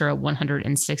an extra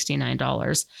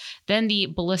 $169. Then the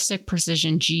ballistic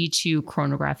precision G2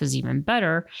 chronograph is even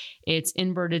better. It's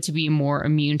inverted to be more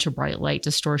immune to bright light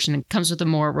distortion. It comes with a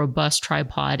more robust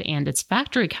tripod, and it's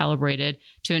factory calibrated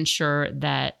to ensure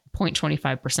that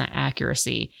 0.25%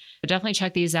 accuracy. Definitely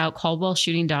check these out,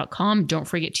 caldwellshooting.com. Don't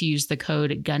forget to use the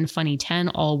code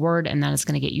GUNFUNNY10, all word, and that is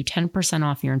going to get you 10%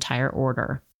 off your entire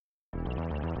order.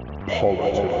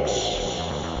 Politics.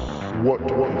 What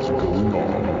is going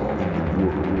on in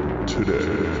the world today?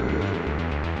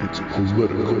 It's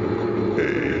political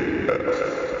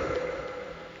AF.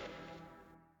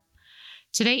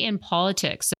 Today in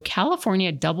politics,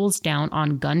 California doubles down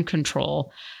on gun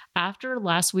control. After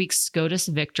last week's SCOTUS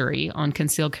victory on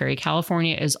concealed carry,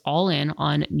 California is all in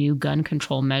on new gun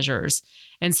control measures.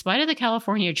 In spite of the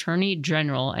California Attorney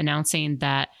General announcing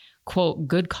that, quote,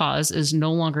 good cause is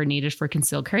no longer needed for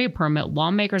concealed carry permit,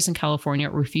 lawmakers in California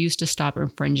refuse to stop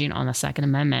infringing on the Second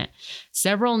Amendment.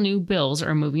 Several new bills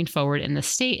are moving forward in the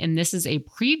state, and this is a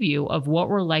preview of what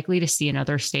we're likely to see in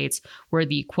other states where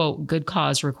the, quote, good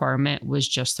cause requirement was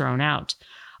just thrown out.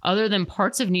 Other than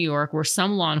parts of New York where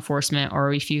some law enforcement are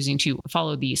refusing to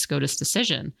follow the SCOTUS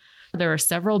decision, there are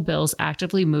several bills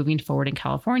actively moving forward in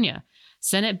California.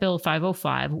 Senate Bill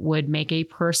 505 would make a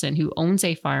person who owns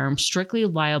a firearm strictly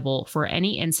liable for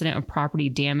any incident of property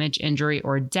damage, injury,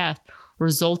 or death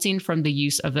resulting from the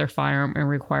use of their firearm, and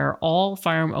require all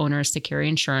firearm owners to carry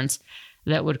insurance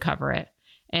that would cover it.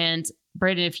 And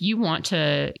Braden, if you want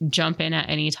to jump in at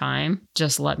any time,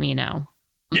 just let me know.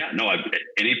 Yeah, no, at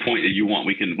any point that you want,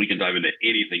 we can dive into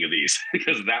anything of these,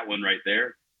 because that one right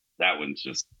there, that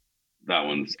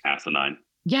one's asinine.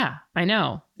 Yeah, I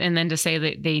know. And then to say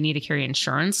that they need to carry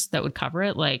insurance that would cover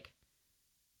it, like.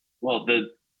 Well,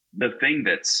 the thing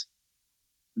that's,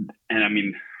 and I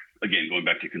mean, again, going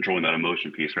back to controlling that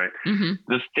emotion piece, right? Mm-hmm.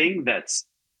 The thing that's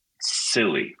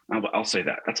silly, I'll say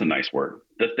that, that's a nice word.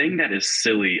 The thing that is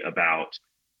silly about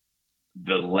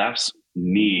the left's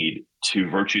need to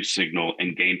virtue signal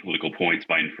and gain political points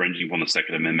by infringing on the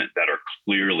Second Amendment that are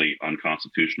clearly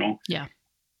unconstitutional. Yeah.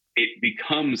 It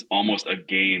becomes almost a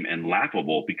game and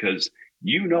laughable, because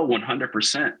you know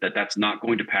 100% that that's not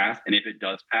going to pass. And if it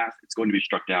does pass, it's going to be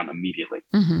struck down immediately.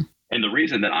 Mm-hmm. And the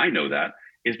reason that I know that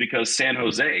is because San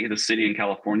Jose, the city in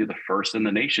California, the first in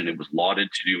the nation, it was lauded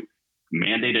to do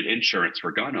mandated insurance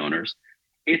for gun owners.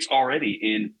 It's already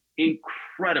in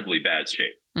incredibly bad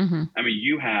shape. Mm-hmm. I mean,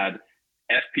 you had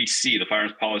FPC, the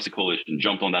Firearms Policy Coalition,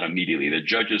 jumped on that immediately. The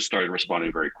judges started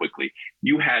responding very quickly.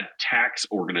 You had tax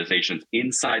organizations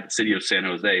inside the city of San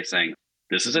Jose saying,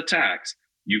 this is a tax.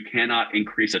 You cannot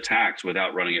increase a tax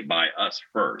without running it by us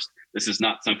first. This is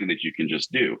not something that you can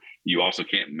just do. You also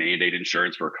can't mandate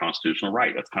insurance for a constitutional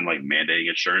right. That's kind of like mandating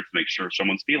insurance to make sure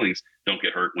someone's feelings don't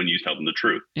get hurt when you tell them the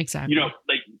truth. Exactly. You know,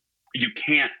 like, you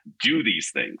can't do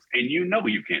these things, and you know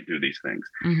you can't do these things.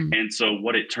 Mm-hmm. And so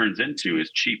what it turns into is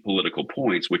cheap political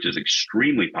points, which is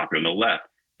extremely popular on the left,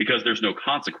 because there's no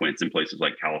consequence in places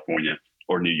like California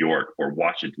or New York or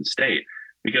Washington State,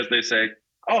 because they say,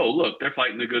 oh, look, they're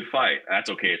fighting the good fight. That's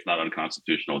okay. It's not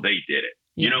unconstitutional. They did it.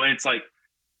 Yeah. You know, and it's like,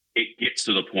 it gets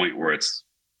to the point where it's,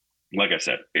 like I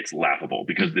said, it's laughable,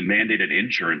 because the mandated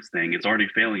insurance thing is already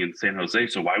failing in San Jose.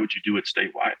 So why would you do it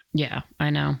statewide? Yeah, I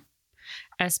know.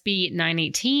 SB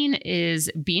 918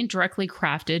 is being directly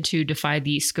crafted to defy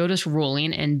the SCOTUS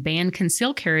ruling and ban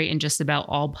concealed carry in just about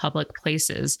all public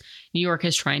places. New York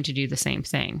is trying to do the same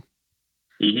thing.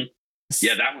 Mm-hmm.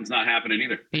 Yeah, that one's not happening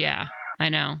either. Yeah, I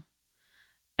know.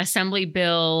 Assembly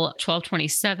Bill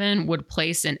 1227 would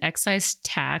place an excise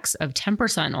tax of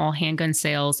 10% on all handgun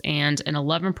sales and an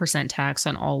 11% tax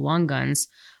on all long guns,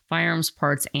 firearms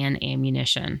parts, and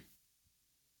ammunition.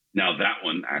 Now, that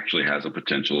one actually has a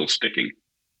potential of sticking.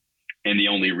 And the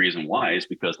only reason why is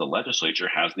because the legislature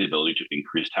has the ability to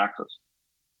increase taxes.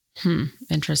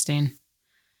 Interesting.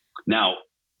 Now,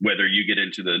 whether you get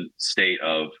into the state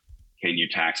of, can you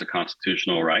tax a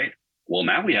constitutional right? Well,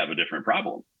 now we have a different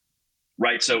problem,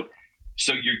 right? So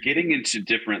you're getting into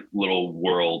different little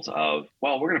worlds of,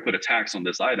 well, we're going to put a tax on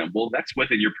this item. Well, that's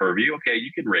within your purview. Okay, you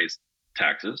can raise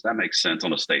taxes. That makes sense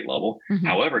on a state level. Mm-hmm.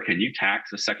 However, can you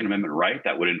tax a Second Amendment right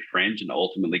that would infringe and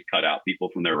ultimately cut out people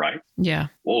from their rights? Yeah.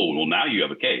 Oh, well, now you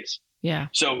have a case. Yeah.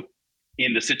 So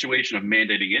in the situation of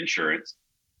mandating insurance,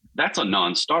 that's a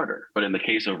non-starter. But in the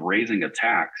case of raising a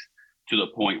tax to the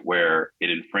point where it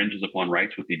infringes upon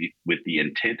rights with the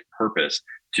intent purpose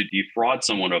to defraud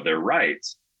someone of their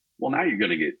rights, well, now you're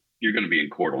going to be in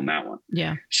court on that one.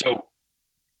 Yeah. So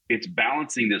it's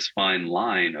balancing this fine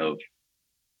line of,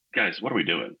 guys, what are we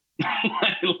doing?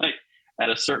 Like at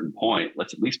a certain point,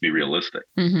 let's at least be realistic.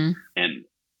 Mm-hmm. And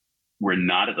we're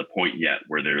not at the point yet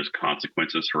where there's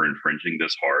consequences for infringing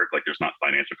this hard. Like there's not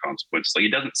financial consequences. Like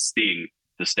it doesn't sting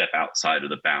to step outside of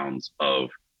the bounds of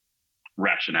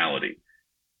rationality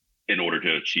in order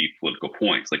to achieve political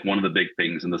points. Like one of the big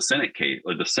things in the Senate case,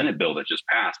 or the Senate bill that just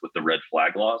passed with the red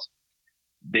flag laws,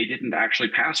 they didn't actually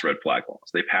pass red flag laws.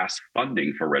 They passed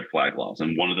funding for red flag laws.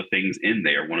 And one of the things in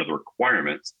there, one of the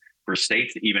requirements for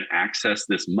states to even access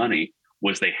this money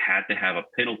was they had to have a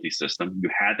penalty system. You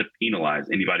had to penalize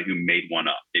anybody who made one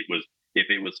up. If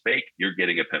it was fake, you're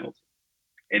getting a penalty.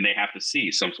 And they have to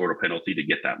see some sort of penalty to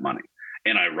get that money.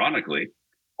 And ironically,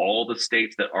 all the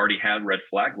states that already had red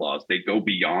flag laws, they go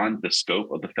beyond the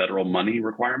scope of the federal money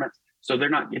requirements. So they're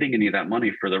not getting any of that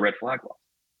money for the red flag laws.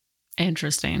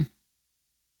 Interesting.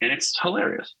 And it's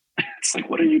hilarious. It's like,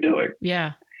 what are you doing?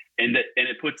 Yeah. And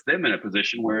it puts them in a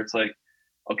position where it's like,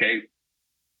 okay,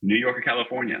 New York and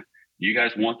California, you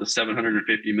guys want the $750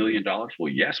 million?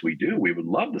 Well, yes, we do. We would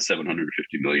love the $750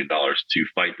 million to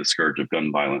fight the scourge of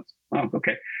gun violence. Oh,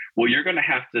 okay. Well, you're going to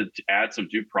have to add some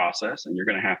due process, and you're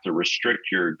going to have to restrict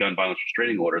your gun violence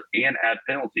restraining orders and add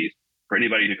penalties for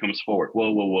anybody who comes forward.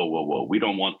 Whoa. We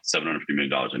don't want $750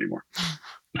 million anymore.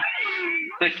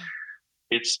 Like,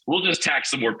 we'll just tax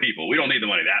some more people. We don't need the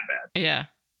money that bad. Yeah.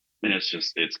 And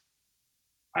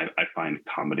I find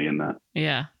comedy in that.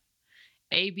 Yeah.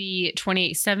 AB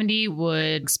 2870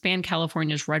 would expand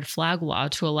California's red flag law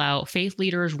to allow faith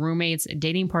leaders, roommates,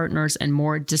 dating partners, and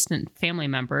more distant family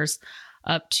members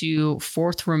up to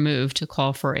fourth remove to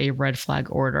call for a red flag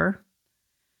order.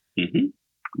 Mm-hmm.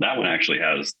 That one's actually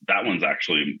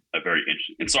a very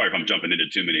interesting. And sorry if I'm jumping into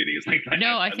too many of these. Like,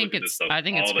 no, I think it's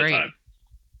great. Time.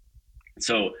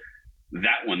 So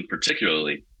that one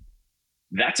particularly,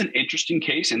 that's an interesting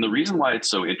case. And the reason why it's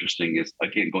so interesting is,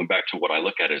 again, going back to what I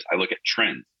look at is I look at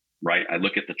trends, right? I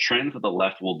look at the trends that the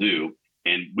left will do.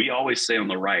 And we always say on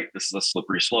the right, this is a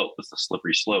slippery slope. This is a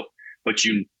slippery slope. But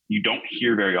you don't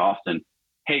hear very often,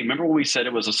 hey, remember when we said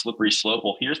it was a slippery slope?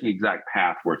 Well, here's the exact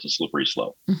path where it's a slippery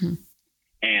slope. Mm-hmm.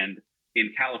 And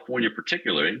in California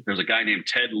particularly, there's a guy named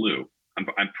Ted Lieu.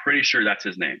 I'm pretty sure that's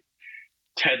his name.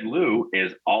 Ted Lieu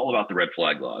is all about the red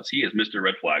flag laws. He is Mr.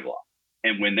 Red Flag Law.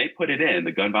 And when they put it in,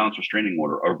 the gun violence restraining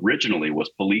order originally was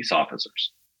police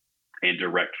officers and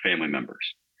direct family members.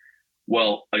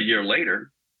 Well, a year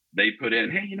later, they put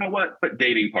in, hey, you know what? But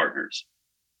dating partners.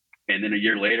 And then a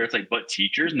year later, it's like, but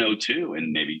teachers know too,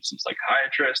 and maybe some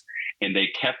psychiatrists. And they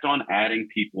kept on adding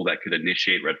people that could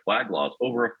initiate red flag laws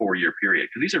over a 4-year period,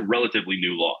 because these are relatively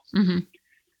new laws. Mm-hmm.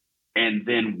 And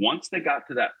then once they got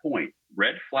to that point,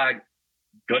 red flag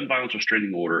gun violence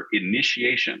restraining order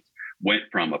initiations went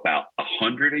from about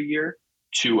 100 a year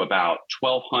to about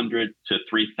 1,200 to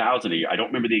 3,000 a year. I don't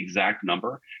remember the exact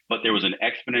number, but there was an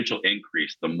exponential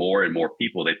increase the more and more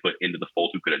people they put into the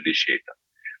fold who could initiate them.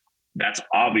 That's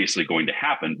obviously going to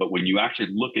happen. But when you actually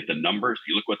look at the numbers,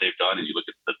 you look what they've done and you look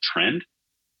at the trend,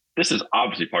 this is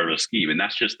obviously part of a scheme. And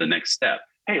that's just the next step.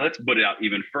 Hey, let's put it out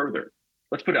even further.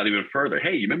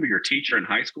 Hey, you remember your teacher in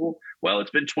high school? Well,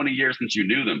 it's been 20 years since you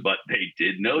knew them, but they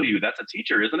did know you. That's a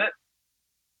teacher, isn't it?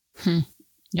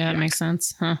 Yeah, that makes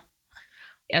sense. Huh.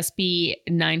 SB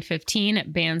 915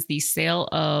 bans the sale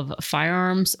of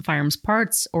firearms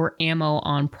parts, or ammo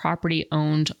on property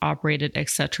owned, operated,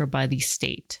 etc. by the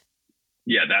state.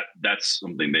 Yeah, that's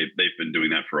something they've been doing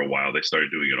that for a while. They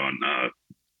started doing it on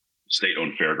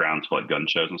state-owned fairgrounds for like gun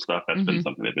shows and stuff. That's been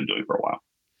something they've been doing for a while.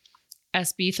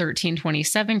 SB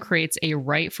 1327 creates a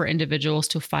right for individuals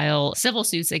to file civil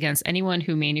suits against anyone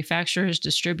who manufactures,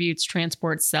 distributes,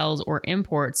 transports, sells, or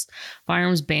imports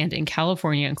firearms banned in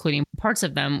California, including parts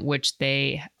of them which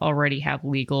they already have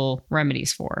legal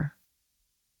remedies for.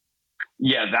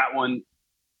 Yeah,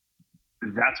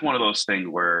 that's one of those things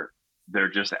where they're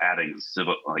just adding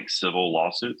civil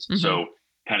lawsuits. So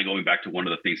kind of going back to one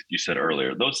of the things that you said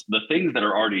earlier, the things that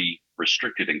are already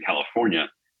restricted in California,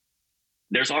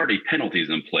 there's already penalties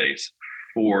in place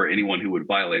for anyone who would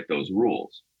violate those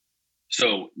rules.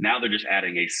 So now they're just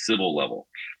adding a civil level.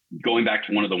 Going back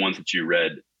to one of the ones that you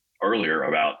read earlier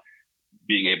about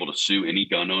being able to sue any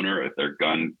gun owner if their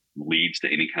gun leads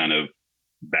to any kind of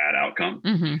bad outcome.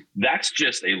 That's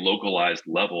just a localized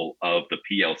level of the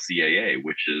PLCAA,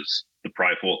 which is the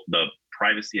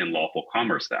Privacy and Lawful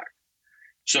Commerce Act.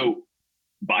 So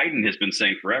Biden has been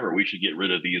saying forever we should get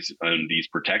rid of these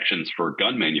protections for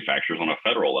gun manufacturers on a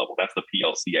federal level. That's the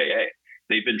PLCAA.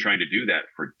 They've been trying to do that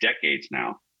for decades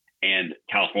now, and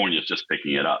California is just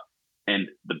picking it up. And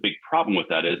the big problem with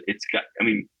that is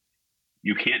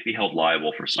you can't be held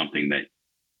liable for something that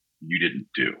you didn't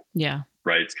do. Yeah.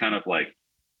 Right. It's kind of like,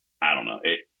 I don't know.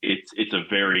 It's a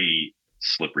very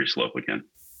slippery slope again.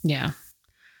 Yeah.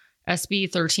 SB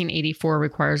 1384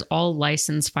 requires all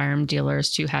licensed firearm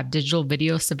dealers to have digital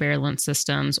video surveillance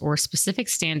systems or specific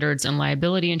standards and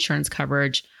liability insurance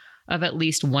coverage of at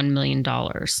least $1 million.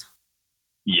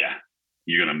 Yeah.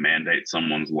 You're going to mandate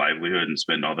someone's livelihood and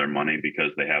spend all their money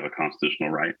because they have a constitutional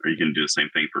right? Or you can do the same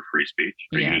thing for free speech?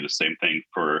 Or you can do the same thing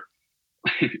for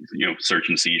search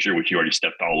and seizure, which you already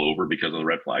stepped all over because of the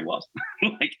red flag laws?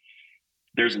 Like,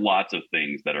 there's lots of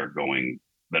things that are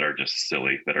just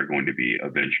silly that are going to be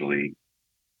eventually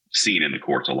seen in the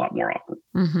courts a lot more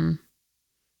often.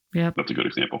 Yep. That's a good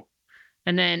example.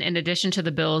 And then in addition to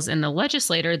the bills in the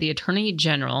legislature, the Attorney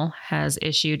General has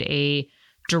issued a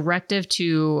directive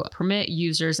to permit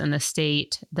users in the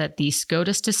state that the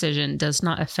SCOTUS decision does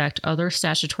not affect other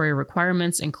statutory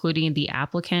requirements, including the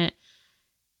applicant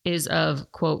is of,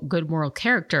 quote, good moral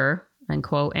character,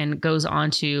 unquote, and goes on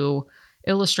to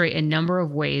illustrate a number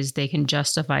of ways they can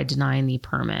justify denying the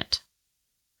permit.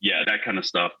 Yeah, that kind of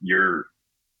stuff. You're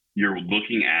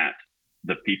looking at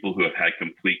the people who have had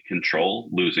complete control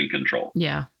losing control.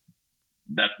 Yeah.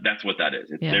 That's what that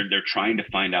is. They're trying to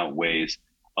find out ways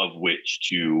of which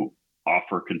to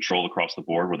offer control across the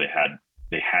board where they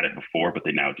had it before, but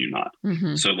they now do not.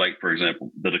 So like, for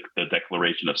example, the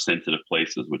declaration of sensitive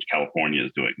places, which California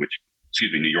is doing,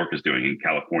 New York is doing, and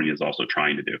California is also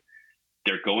trying to do.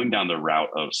 They're going down the route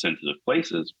of sensitive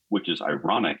places, which is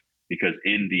ironic because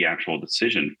in the actual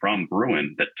decision from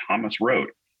Bruin that Thomas wrote,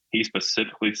 he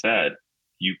specifically said,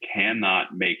 you cannot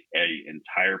make an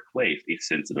entire place a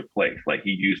sensitive place. Like,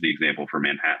 he used the example for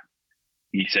Manhattan.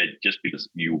 He said, just because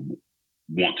you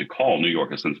want to call New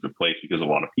York a sensitive place because of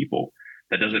a lot of people,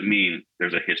 that doesn't mean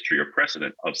there's a history or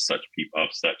precedent of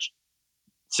such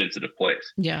sensitive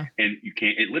place. Yeah. And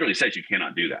it literally says you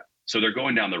cannot do that. So they're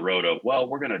going down the road of, well,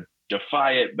 we're going to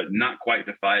defy it, but not quite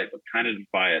defy it, but kind of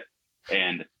defy it.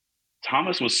 And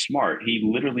Thomas was smart. He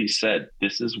literally said,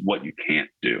 this is what you can't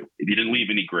do. He didn't leave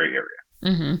any gray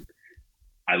area.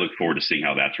 I look forward to seeing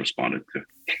how that's responded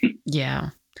to. Yeah.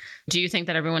 Do you think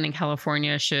that everyone in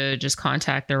California should just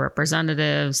contact their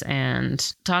representatives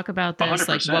and talk about this? 100%.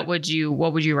 Like, what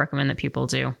would you recommend that people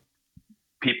do?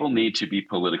 People need to be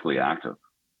politically active.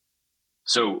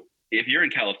 So if you're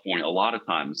in California, a lot of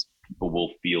times people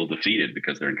will feel defeated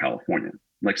because they're in California.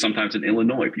 Like, sometimes in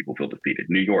Illinois, people feel defeated,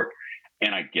 New York.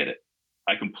 And I get it.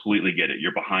 I completely get it.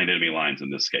 You're behind enemy lines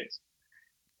in this case.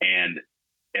 And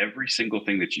every single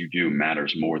thing that you do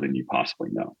matters more than you possibly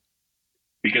know.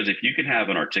 Because if you can have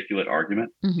an articulate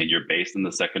argument and you're based in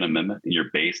the Second Amendment and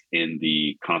you're based in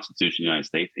the Constitution of the United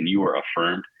States and you are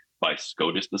affirmed by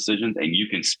SCOTUS decisions and you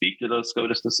can speak to those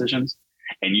SCOTUS decisions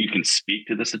and you can speak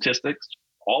to the statistics,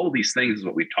 all of these things is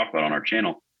what we've talked about on our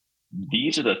channel.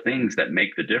 These are the things that make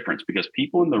the difference, because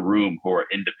people in the room who are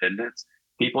independents,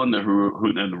 people in the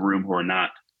room who are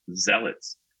not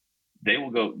zealots, they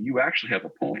will go, you actually have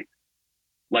a point.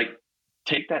 Like,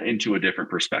 take that into a different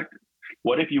perspective.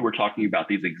 What if you were talking about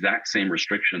these exact same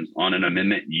restrictions on an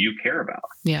amendment you care about?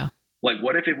 Yeah. Like,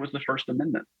 what if it was the First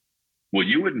Amendment? Well,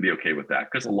 you wouldn't be okay with that,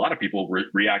 because a lot of people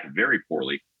react very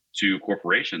poorly to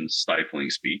corporations stifling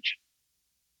speech,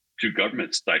 to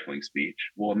government stifling speech.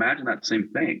 Well, imagine that same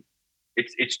thing.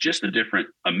 It's just a different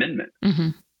amendment.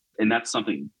 And that's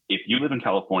something, if you live in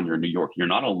California or New York, you're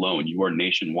not alone. You are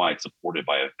nationwide supported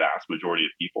by a vast majority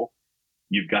of people.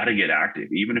 you've got to get active.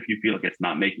 Even if you feel like it's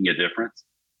not making a difference,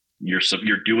 you're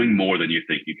doing more than you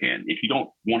think you can. If you don't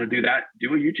want to do that,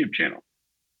 do a YouTube channel.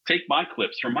 Take my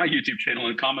clips from my YouTube channel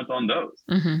and comment on those.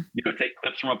 Take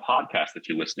clips from a podcast that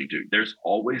you're listening to. There's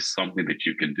always something that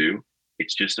you can do.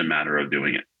 It's just a matter of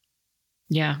doing it.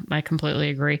 Yeah, I completely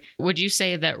agree. Would you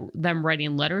say that them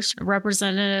writing letters to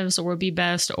representatives would be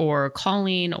best, or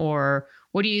calling, or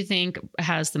what do you think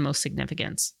has the most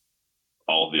significance?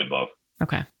 All of the above.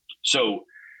 Okay. So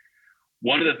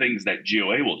one of the things that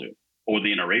GOA will do, or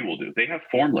the NRA will do, they have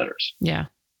form letters. Yeah.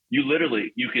 You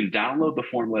can download the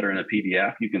form letter in a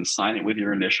PDF, you can sign it with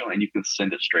your initial, and you can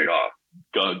send it straight off.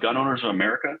 Gun Owners of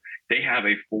America, they have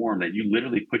a form that you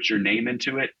literally put your name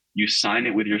into it, you sign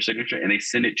it with your signature, and they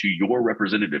send it to your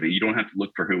representative, and you don't have to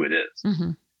look for who it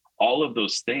is. All of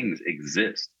those things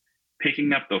exist.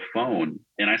 Picking up the phone,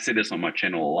 and I say this on my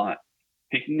channel a lot,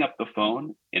 picking up the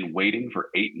phone and waiting for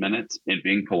 8 minutes and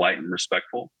being polite and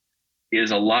respectful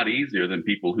is a lot easier than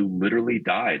people who literally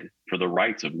died for the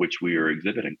rights of which we are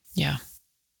exhibiting. Yeah.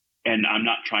 And I'm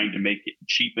not trying to make it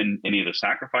cheapen any of the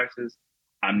sacrifices.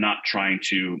 I'm not trying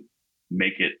to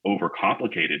make it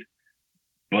overcomplicated,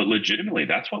 but legitimately,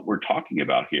 that's what we're talking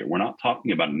about here. We're not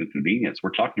talking about an inconvenience. We're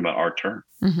talking about our turn.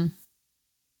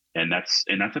 And that's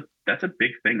a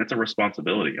big thing. That's a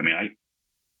responsibility. I mean,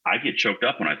 I get choked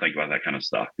up when I think about that kind of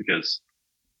stuff, because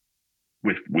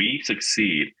if we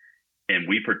succeed and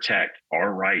we protect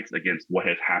our rights against what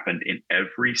has happened in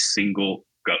every single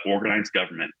organized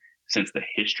government since the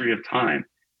history of time,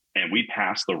 and we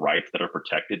pass the rights that are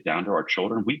protected down to our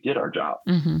children, we did our job.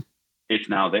 It's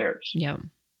now theirs. Yeah.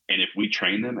 And if we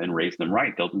train them and raise them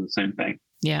right, they'll do the same thing.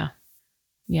 Yeah.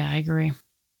 Yeah, I agree.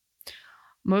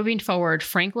 Moving forward,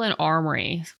 Franklin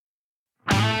Armory.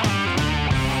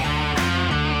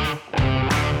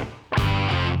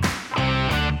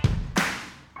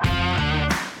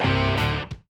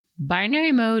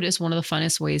 Binary mode is one of the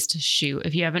funnest ways to shoot.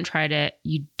 If you haven't tried it,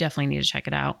 you definitely need to check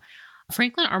it out.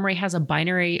 Franklin Armory has a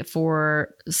binary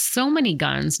for so many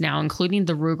guns now, including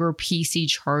the Ruger PC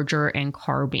Charger and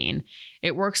carbine.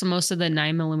 It works on most of the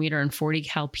 9mm and 40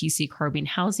 cal PC carbine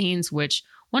housings, which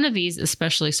one of these,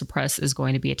 especially suppressed, is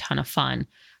going to be a ton of fun.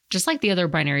 Just like the other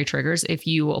binary triggers, if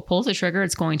you pull the trigger,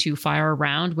 it's going to fire a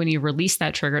round. When you release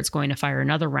that trigger, it's going to fire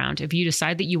another round. If you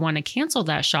decide that you want to cancel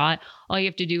that shot, all you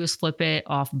have to do is flip it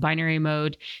off binary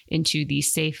mode into the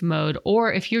safe mode.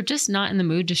 Or if you're just not in the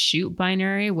mood to shoot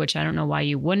binary, which I don't know why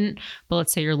you wouldn't, but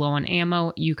let's say you're low on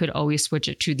ammo, you could always switch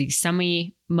it to the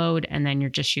semi mode, and then you're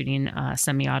just shooting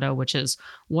semi-auto, which is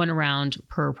 1 round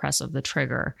per press of the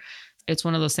trigger. It's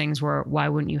one of those things where why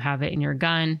wouldn't you have it in your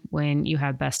gun when you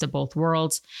have best of both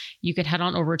worlds? You could head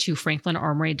on over to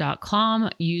franklinarmory.com,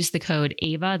 use the code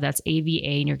AVA, that's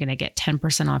AVA, and you're going to get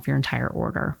 10% off your entire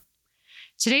order.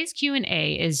 Today's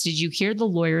Q&A is, did you hear the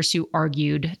lawyers who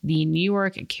argued the New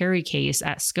York carry case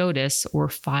at SCOTUS were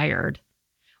fired?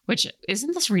 Which,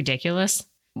 isn't this ridiculous?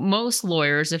 Most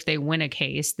lawyers, if they win a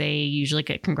case, they usually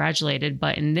get congratulated.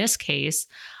 But in this case,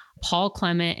 Paul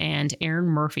Clement and Aaron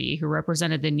Murphy, who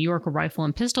represented the New York Rifle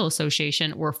and Pistol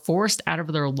Association, were forced out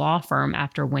of their law firm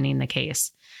after winning the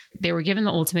case. They were given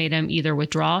the ultimatum, either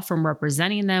withdraw from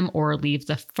representing them or leave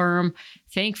the firm.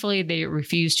 Thankfully, they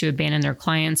refused to abandon their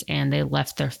clients and they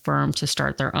left their firm to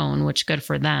start their own, which good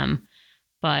for them.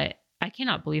 But I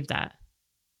cannot believe that.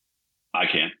 I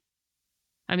can.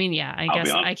 I mean, yeah, I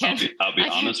guess I can. I'll be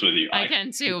honest with you. I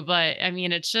can too, but I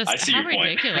mean, it's just how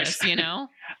ridiculous, you know?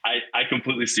 I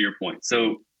completely see your point.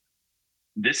 So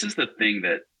this is the thing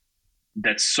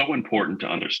that's so important to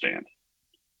understand.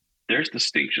 There's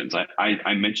distinctions.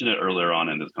 I mentioned it earlier on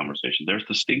in this conversation. There's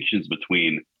distinctions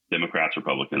between Democrats,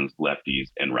 Republicans, lefties,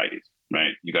 and righties,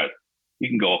 right? You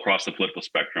can go across the political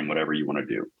spectrum, whatever you want to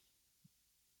do.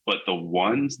 But the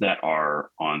ones that are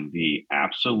on the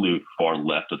absolute far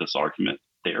left of this argument,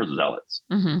 they are zealots.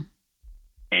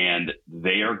 And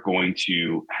they are going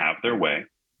to have their way.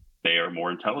 They are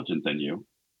more intelligent than you.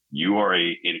 You are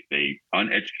a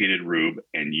uneducated rube,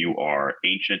 and you are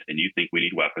ancient, and you think we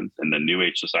need weapons. In the New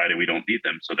Age society, we don't need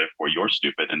them. So therefore, you're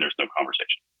stupid, and there's no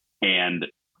conversation. And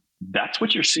that's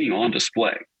what you're seeing on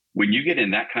display. When you get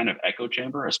in that kind of echo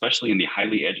chamber, especially in the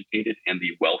highly educated and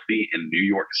the wealthy in New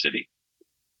York City,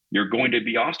 you're going to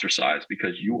be ostracized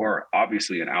because you are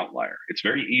obviously an outlier. It's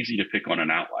very easy to pick on an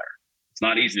outlier. It's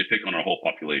not easy to pick on a whole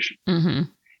population.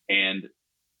 And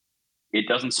it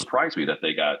doesn't surprise me that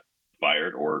they got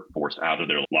fired or forced out of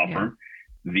their law firm.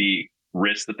 The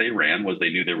risk that they ran was they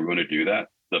knew they were going to do that.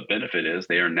 The benefit is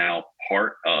they are now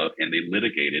part of, and they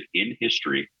litigated in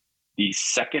history, the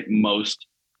second most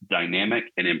dynamic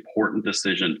and important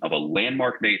decision of a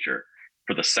landmark nature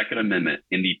for the Second Amendment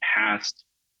in the past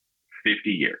 50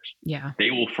 years. Yeah.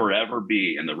 They will forever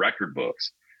be in the record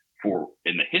books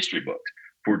in the history books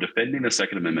for defending the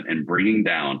Second Amendment and bringing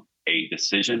down a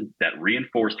decision that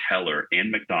reinforced Heller and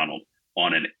McDonald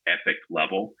on an epic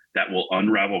level that will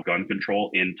unravel gun control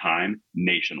in time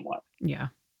nationwide. Yeah.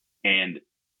 And,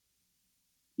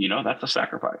 that's a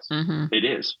sacrifice. Mm-hmm. It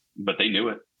is, but they knew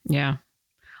it. Yeah.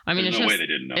 I mean, There's it's no just, way they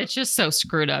didn't know it's just so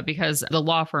screwed up because the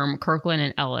law firm Kirkland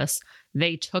and Ellis,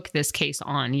 they took this case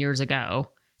on years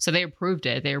ago. So they approved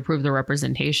it. They approved the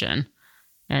representation.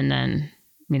 And then,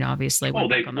 obviously.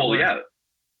 Yeah.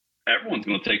 Everyone's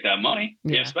going to take that money.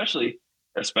 Yeah. Especially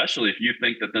if you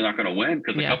think that they're not going to win.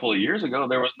 Because a couple of years ago,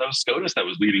 there was no SCOTUS that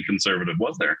was leading conservative,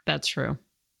 was there? That's true.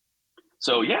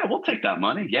 So, yeah, we'll take that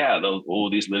money. Yeah,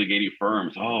 these litigating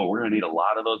firms. Oh, we're going to need a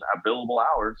lot of those billable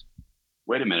hours.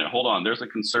 Wait a minute. Hold on. There's a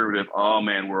conservative. Oh,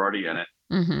 man, we're already in it.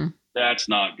 Mm-hmm. That's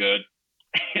not good.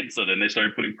 And so then they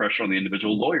started putting pressure on the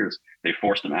individual lawyers. They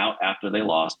forced them out after they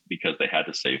lost because they had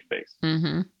to save face.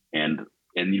 Mm-hmm. And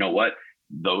you know what?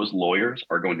 Those lawyers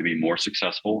are going to be more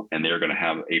successful and they're going to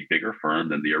have a bigger firm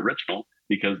than the original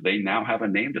because they now have a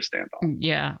name to stand on.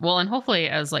 Yeah. Well, and hopefully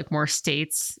as more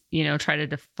states, try to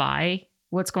defy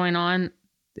what's going on,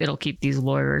 it'll keep these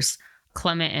lawyers,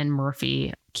 Clement and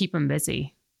Murphy, keep them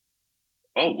busy.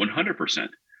 Oh, 100%.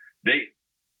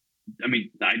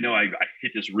 I know I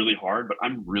hit this really hard, but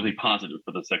I'm really positive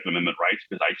for the Second Amendment rights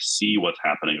because I see what's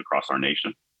happening across our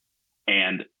nation.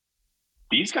 And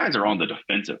these guys are on the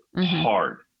defensive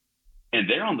hard. And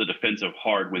they're on the defensive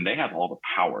hard when they have all the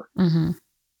power. Mm-hmm.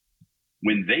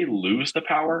 When they lose the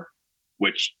power,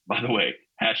 which, by the way,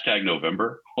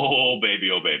 #November, oh baby,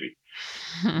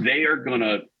 they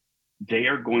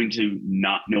are going to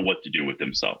not know what to do with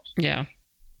themselves. Yeah.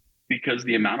 Because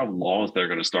the amount of laws that are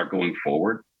going to start going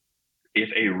forward, if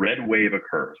a red wave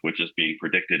occurs, which is being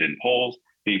predicted in polls,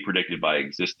 being predicted by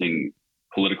existing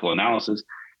political analysis,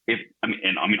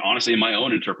 honestly, in my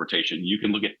own interpretation, you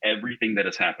can look at everything that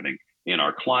is happening in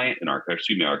our current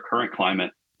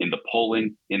climate, in the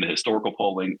polling, in the historical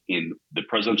polling, in the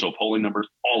presidential polling numbers,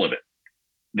 all of it.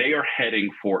 They are heading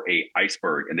for a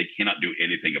iceberg and they cannot do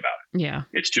anything about it. Yeah.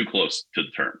 It's too close to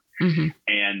the term. Mm-hmm.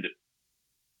 And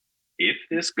if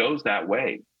this goes that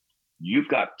way, you've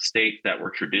got states that were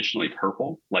traditionally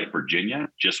purple, like Virginia,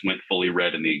 just went fully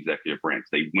red in the executive branch.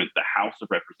 The House of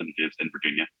Representatives in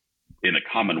Virginia, in the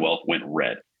Commonwealth, went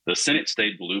red. The Senate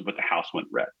stayed blue, but the House went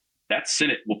red. That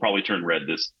Senate will probably turn red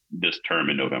this term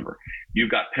in November.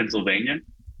 You've got Pennsylvania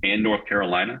and North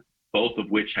Carolina, both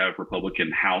of which have Republican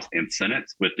House and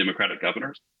Senates with Democratic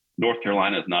governors. North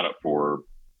Carolina is not up for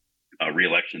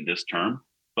re-election this term,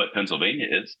 but Pennsylvania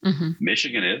is. Mm-hmm.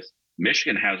 Michigan is.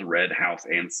 Michigan has red House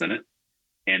and Senate.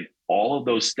 And all of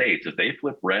those states, if they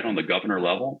flip red on the governor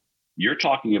level, you're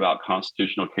talking about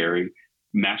constitutional carry.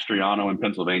 Mastriano in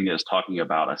Pennsylvania is talking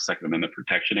about a Second Amendment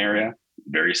protection area,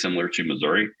 very similar to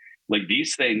Missouri. Like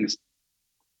these things,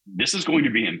 this is going to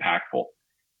be impactful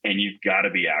and you've got to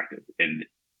be active. And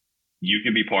you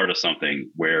can be part of something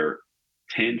where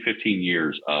 10, 15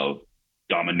 years of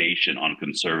domination on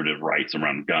conservative rights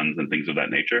around guns and things of that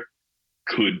nature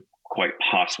could quite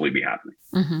possibly be happening.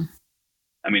 Mm-hmm.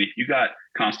 If you got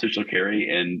constitutional carry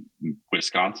in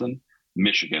Wisconsin,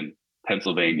 Michigan,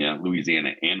 Pennsylvania,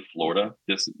 Louisiana, and Florida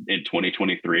this in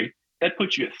 2023, that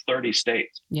puts you at 30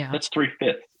 states. Yeah. That's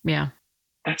 3/5. Yeah.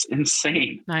 That's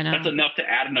insane. I know. That's enough to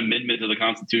add an amendment to the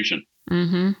Constitution.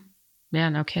 Mm-hmm. Yeah,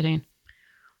 no kidding.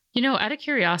 Out of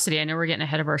curiosity, I know we're getting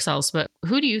ahead of ourselves, but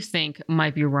who do you think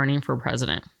might be running for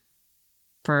president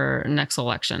for next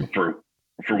election? For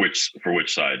which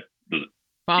side?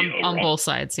 On both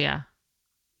sides, yeah.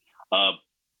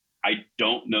 I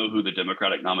don't know who the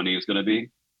Democratic nominee is going to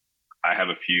be. I have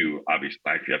a few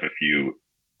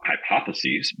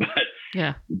hypotheses, but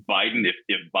yeah, Biden,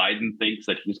 if Biden thinks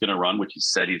that he's going to run, which he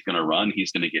said he's going to run,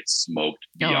 he's going to get smoked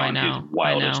beyond his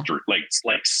wildest dream.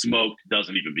 Like smoked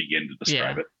doesn't even begin to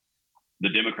describe it. The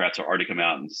Democrats are already come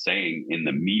out and saying in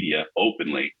the media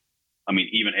openly.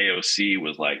 Even AOC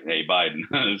was like, "Hey, Biden,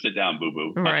 sit down, boo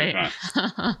boo." Right.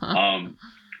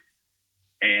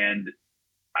 And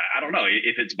I don't know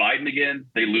if it's Biden again,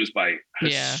 they lose by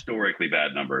historically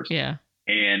bad numbers. Yeah.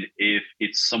 And if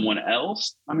it's someone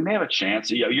else, they have a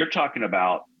chance. You're talking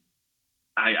about,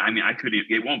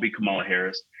 it won't be Kamala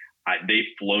Harris. They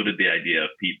floated the idea of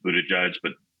Pete Buttigieg,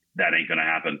 but that ain't going to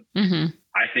happen. Mm-hmm.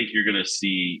 I think you're going to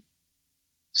see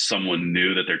someone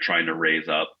new that they're trying to raise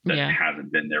up that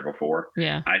hasn't been there before.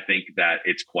 Yeah. I think that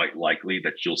it's quite likely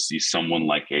that you'll see someone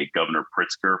like a Governor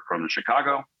Pritzker from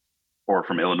Chicago or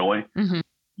from Illinois. Mm-hmm.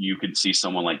 You could see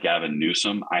someone like Gavin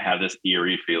Newsom. I have this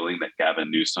eerie feeling that Gavin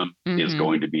Newsom is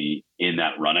going to be in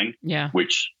that running,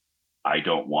 which I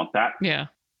don't want that. Yeah.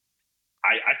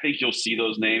 I think you'll see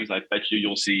those names. I bet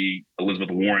you'll see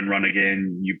Elizabeth Warren run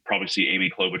again. You probably see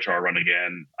Amy Klobuchar run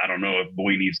again. I don't know if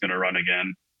Boyne's going to run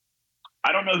again.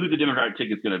 I don't know who the Democratic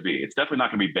ticket's going to be. It's definitely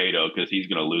not going to be Beto because he's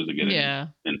going to lose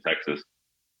again in Texas.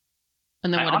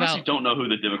 And then I honestly don't know who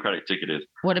the Democratic ticket is.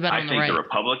 What about on the right? I think the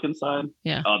Republican side.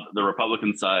 Yeah. The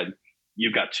Republican side,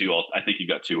 you've got two. I think you've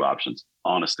got two options.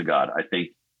 Honest to God, I think.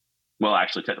 Well,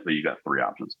 actually, technically, you've got three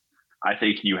options. I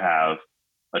think you have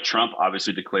a Trump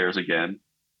obviously declares again.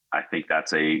 I think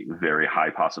that's a very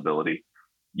high possibility.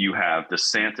 You have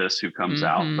DeSantis who comes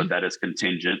out, but that is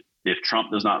contingent. If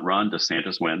Trump does not run,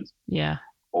 DeSantis wins. Yeah.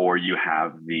 Or you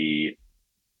have the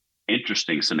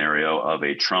interesting scenario of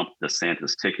a Trump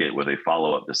DeSantis ticket with a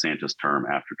follow-up DeSantis term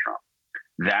after Trump.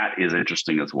 That is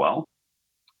interesting as well.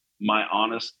 My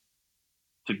honest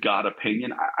to God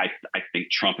opinion, I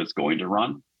think Trump is going to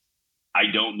run. I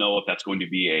don't know if that's going to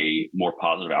be a more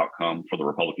positive outcome for the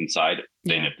Republican side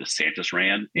than if DeSantis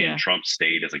ran and Trump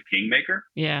stayed as a kingmaker.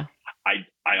 Yeah.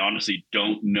 I honestly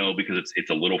don't know because it's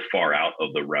a little far out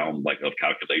of the realm of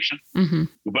calculation.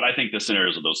 But I think the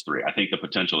scenarios of those three, I think the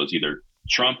potential is either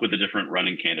Trump with a different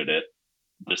running candidate,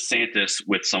 DeSantis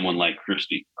with someone like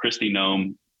Kristi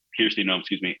Noem,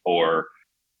 or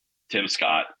Tim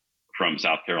Scott from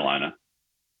South Carolina.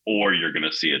 Or you're going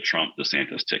to see a Trump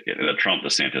DeSantis ticket, and a Trump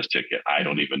DeSantis ticket. I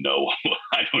don't even know.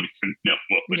 I don't even know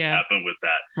what would happen with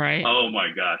that. Right. Oh my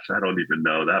gosh, I don't even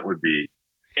know. That would be,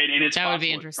 and it's that would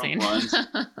be interesting. interesting.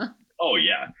 Oh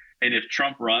yeah, and if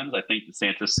Trump runs, I think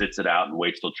DeSantis sits it out and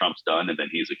waits till Trump's done, and then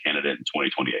he's a candidate in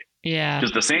 2028. Yeah.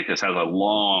 Because DeSantis has a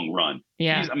long run.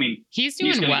 Yeah. He's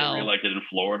doing gonna well. Get reelected in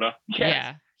Florida. Yes.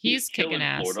 Yeah. He's kicking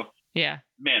ass. Florida. Yeah.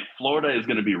 Man, Florida is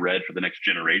going to be red for the next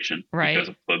generation because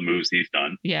of the moves he's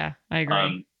done. Yeah, I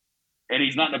agree. And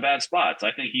he's not in a bad spot. So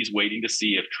I think he's waiting to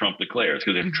see if Trump declares.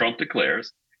 Because if Trump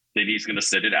declares, then he's going to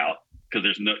sit it out because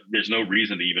there's no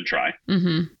reason to even try.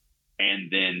 And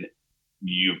then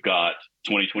you've got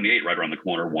 2028 right around the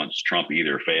corner once Trump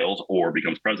either fails or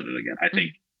becomes president again. I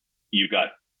think you've got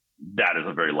that is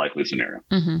a very likely scenario.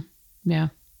 Yeah.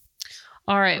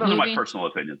 All right. Those are my personal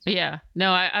opinions. Yeah.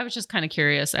 No, I was just kind of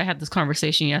curious. I had this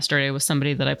conversation yesterday with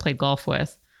somebody that I played golf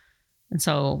with. And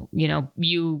so,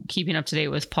 you keeping up to date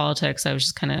with politics, I was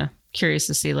just kind of curious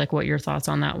to see what your thoughts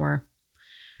on that were.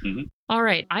 All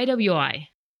right. IWI.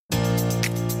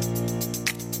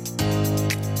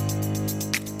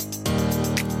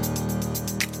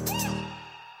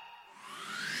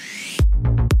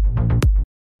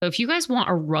 So if you guys want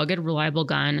a rugged, reliable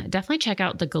gun, definitely check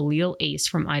out the Galil Ace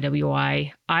from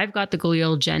IWI. I've got the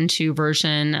Galil Gen 2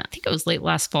 version. I think it was late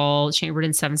last fall, chambered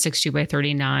in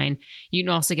 7.62x39. You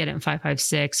can also get it in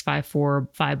 5.56, 5.4,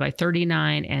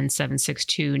 5x39, and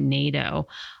 7.62 NATO.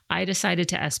 I decided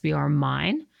to SBR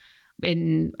mine.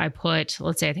 And I put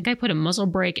a muzzle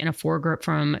brake and a foregrip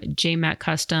from JMac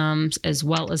Customs, as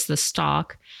well as the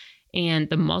stock. And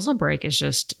the muzzle brake is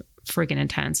just freaking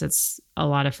intense. It's a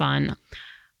lot of fun.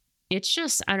 It's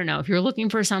just, I don't know, if you're looking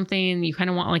for something, you kind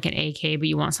of want an AK, but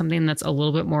you want something that's a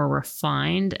little bit more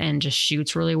refined and just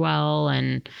shoots really well.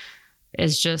 And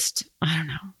is just, I don't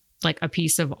know, a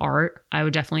piece of art. I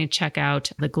would definitely check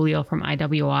out the Galil from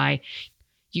IWI.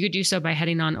 You could do so by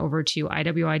heading on over to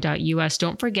iwi.us.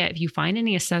 Don't forget, if you find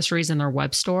any accessories in their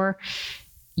web store,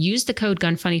 use the code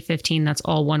GUNFUNNY15. That's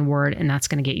all one word, and that's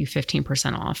going to get you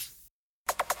 15% off.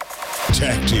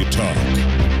 Tactic Talk.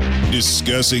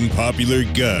 Discussing popular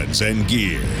guns and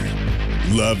gear.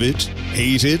 Love it?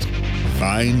 Hate it?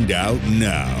 Find out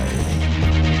now.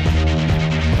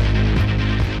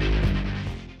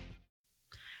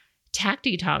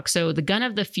 Tactic Talk. So the gun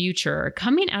of the future,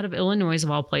 coming out of Illinois of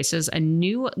all places, a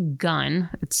new gun,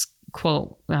 it's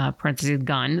quote, parentheses,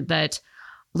 gun, that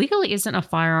legally isn't a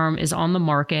firearm, is on the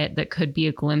market that could be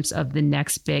a glimpse of the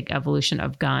next big evolution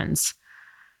of guns.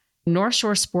 North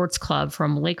Shore Sports Club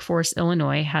from Lake Forest,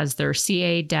 Illinois has their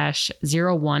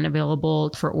CA-01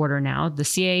 available for order now. The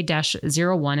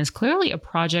CA-01 is clearly a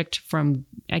project from,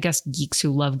 I guess, geeks who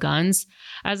love guns.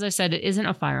 As I said, it isn't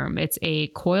a firearm. It's a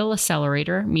coil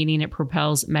accelerator, meaning it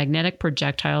propels magnetic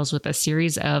projectiles with a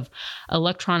series of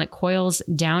electronic coils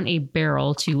down a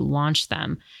barrel to launch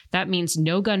them. That means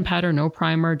no gunpowder, no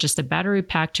primer, just a battery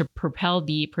pack to propel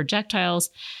the projectiles.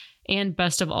 And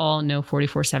best of all, no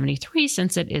 4473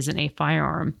 since it isn't a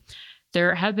firearm.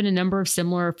 There have been a number of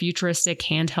similar futuristic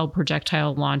handheld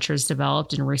projectile launchers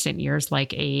developed in recent years,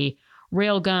 like a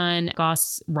railgun,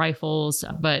 Gauss rifles,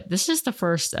 but this is the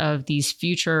first of these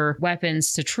future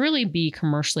weapons to truly be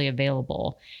commercially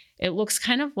available. It looks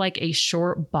kind of like a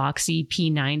short, boxy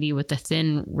P90 with a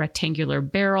thin rectangular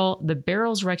barrel. The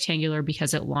barrel's rectangular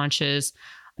because it launches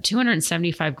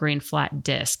 275 grain flat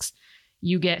discs.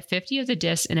 You get 50 of the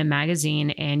discs in a magazine,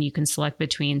 and you can select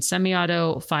between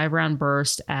semi-auto 5-round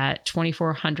burst at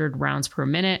 2,400 rounds per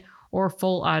minute or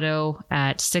full auto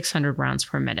at 600 rounds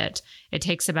per minute. It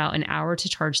takes about an hour to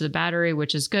charge the battery,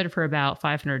 which is good for about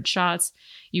 500 shots.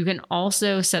 You can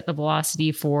also set the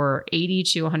velocity for 80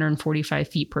 to 145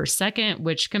 feet per second,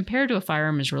 which compared to a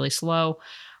firearm is really slow.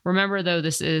 Remember, though,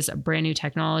 this is a brand new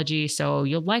technology, so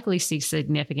you'll likely see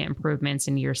significant improvements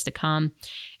in years to come.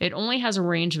 It only has a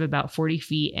range of about 40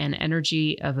 feet and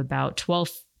energy of about 12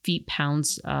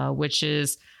 feet-pounds, which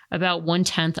is about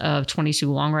 1/10 of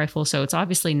 22 long rifle. So it's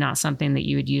obviously not something that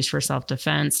you would use for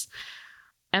self-defense.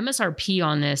 MSRP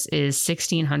on this is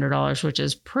 $1,600, which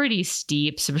is pretty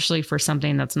steep, especially for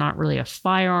something that's not really a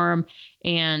firearm.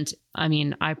 And I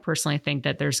mean, I personally think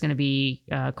that there's going to be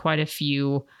quite a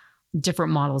few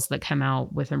different models that come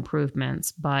out with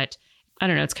improvements, but I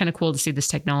don't know. It's kind of cool to see this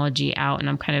technology out, and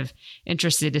I'm kind of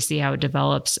interested to see how it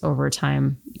develops over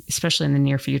time, especially in the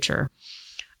near future.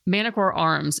 Manticore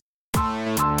Arms.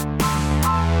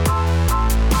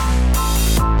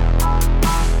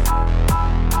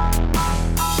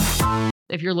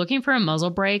 If you're looking for a muzzle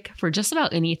brake for just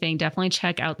about anything, definitely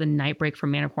check out the Night Brake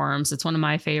from Manticore Arms. It's one of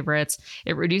my favorites.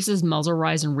 It reduces muzzle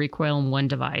rise and recoil in one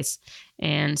device.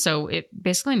 And so it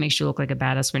basically makes you look like a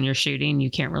badass when you're shooting.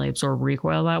 You can't really absorb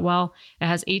recoil that well. It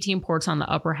has 18 ports on the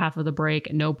upper half of the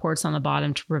brake, no ports on the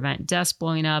bottom to prevent desk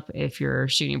blowing up if you're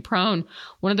shooting prone.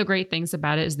 One of the great things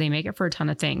about it is they make it for a ton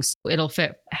of things. It'll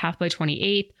fit 1/2 by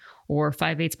 28 or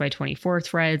 5/8 by 24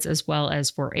 threads, as well as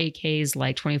for AKs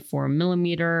like 24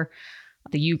 millimeter,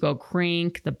 the Yugo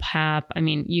crank, the PAP, I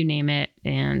mean, you name it,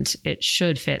 and it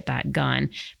should fit that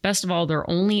gun. Best of all, they're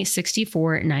only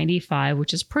 $64.95,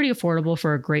 which is pretty affordable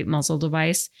for a great muzzle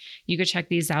device. You can check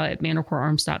these out at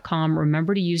manticorearms.com.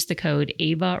 Remember to use the code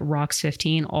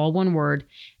AVAROCKS15, all one word,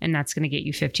 and that's going to get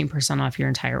you 15% off your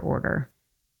entire order.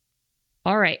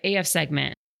 All right, AF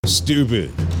segment. Stupid,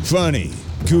 funny,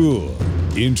 cool,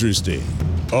 interesting,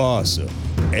 awesome,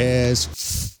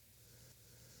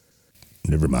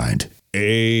 never mind.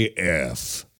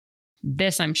 AF.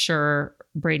 This, I'm sure,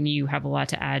 Braden, you have a lot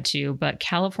to add to, but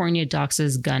California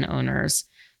doxes gun owners.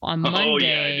 On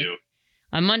Monday,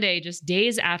 just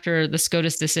days after the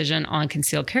SCOTUS decision on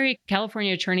concealed carry,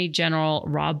 California Attorney General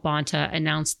Rob Bonta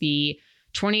announced the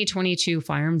 2022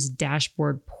 Firearms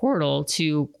Dashboard Portal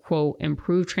to, quote,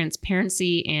 improve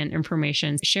transparency and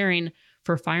information sharing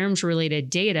for firearms-related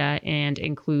data, and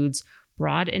includes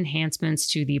broad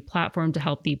enhancements to the platform to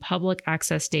help the public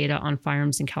access data on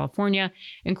firearms in California,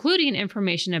 including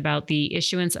information about the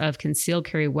issuance of concealed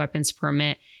carry weapons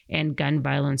permit and gun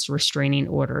violence restraining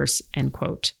orders, end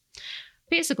quote.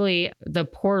 Basically, the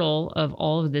portal of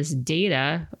all of this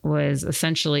data was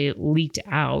essentially leaked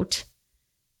out.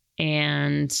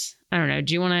 And I don't know,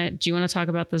 do you want to talk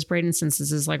about this, Braden, since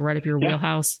this is like right up your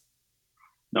wheelhouse?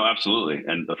 No, absolutely.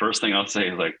 And the first thing I'll say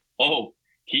is like, oh,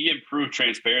 he improved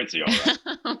transparency,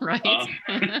 all right.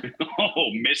 Right.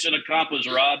 Mission accomplished,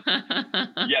 Rob.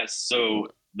 Yes. So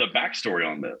the backstory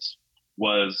on this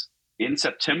was in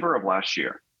September of last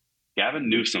year, Gavin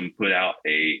Newsom put out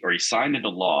he signed into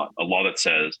law, a law that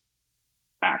says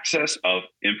access of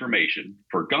information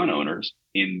for gun owners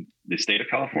in the state of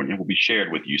California will be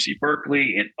shared with UC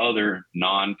Berkeley and other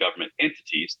non-government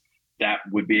entities that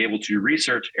would be able to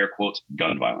research, air quotes,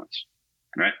 gun violence.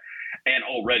 Right. And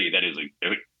already that is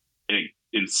an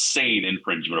insane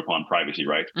infringement upon privacy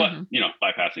rights, but,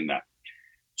 bypassing that.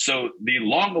 So the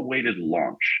long-awaited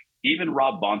launch, even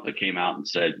Rob Bonta came out and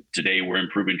said, today we're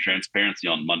improving transparency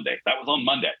on Monday. That was on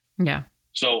Monday. Yeah.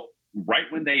 So right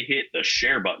when they hit the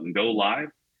share button, go live,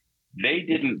 they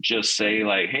didn't just say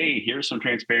like, hey, here's some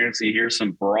transparency, here's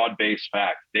some broad-based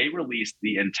facts. They released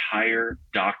the entire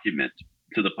document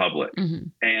to the public. Mm-hmm.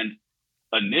 And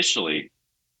initially,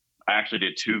 I actually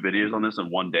did 2 videos on this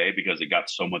in one day because it got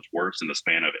so much worse in the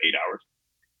span of 8 hours.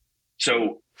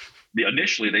 So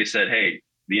initially they said, hey,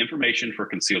 the information for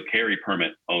concealed carry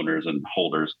permit owners and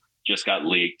holders just got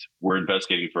leaked. We're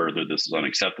investigating further. This is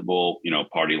unacceptable,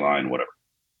 party line, whatever.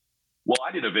 Well,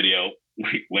 I did a video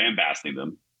lambasting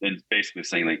them and basically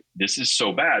saying like, this is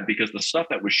so bad because the stuff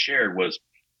that was shared was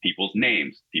people's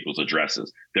names, people's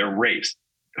addresses, their race,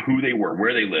 who they were,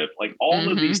 where they lived, like all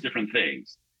of these different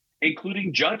things,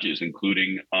 including judges,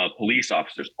 including police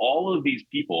officers. All of these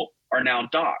people are now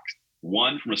doxxed.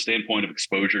 One from a standpoint of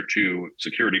exposure to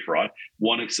security fraud,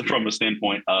 one from a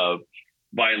standpoint of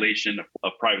violation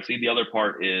of privacy. The other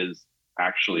part is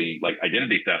actually like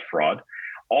identity theft fraud.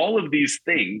 All of these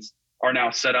things are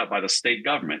now set up by the state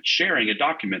government, sharing a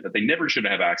document that they never should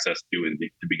have access to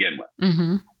to begin with.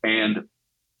 Mm-hmm. And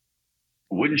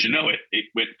wouldn't you know it, it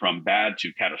went from bad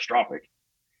to catastrophic.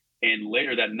 And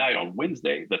later that night on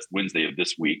Wednesday, that's Wednesday of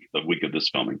this week, the week of this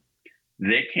filming,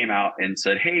 they came out and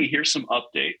said, hey, here's some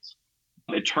updates.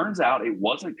 It turns out it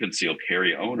wasn't concealed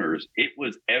carry owners. It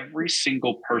was every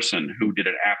single person who did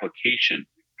an application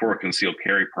for a concealed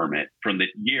carry permit from the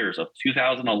years of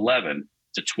 2011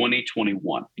 to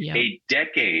 2021, a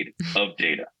decade of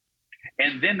data.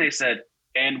 And then they said,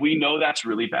 and we know that's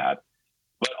really bad,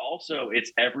 but also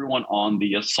it's everyone on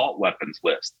the assault weapons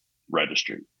list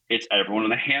registry. It's everyone on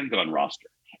the handgun roster.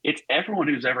 It's everyone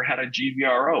who's ever had a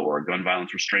GVRO or a gun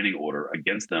violence restraining order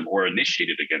against them or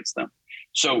initiated against them.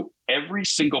 So every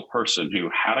single person who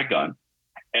had a gun,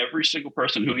 every single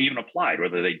person who even applied,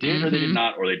 whether they did or they did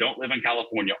not, or they don't live in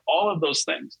California, all of those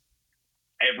things,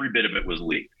 every bit of it was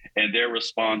leaked. And their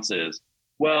response is,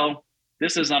 well,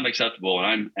 this is unacceptable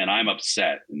and I'm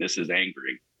upset and this is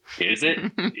angry. Is it?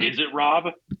 Is it, Rob?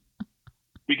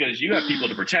 Because you have people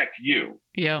to protect you.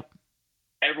 Yeah.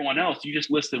 Everyone else, you just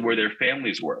listed where their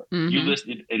families were. You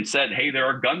listed and said, hey, there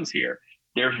are guns here.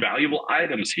 There's valuable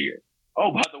items here.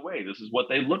 Oh, by the way, this is what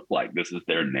they look like. This is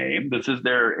their name. This is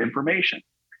their information.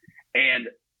 And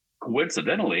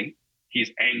coincidentally,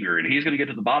 he's angered and he's going to get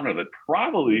to the bottom of it,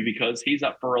 probably because he's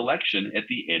up for election at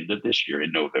the end of this year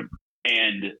in November.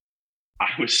 And I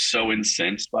was so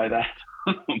incensed by that.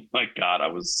 Oh my God, I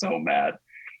was so mad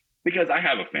because I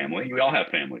have a family. We all have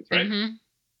families, right?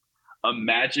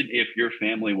 Imagine if your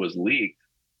family was leaked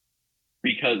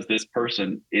because this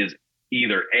person is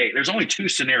either there's only two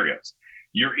scenarios.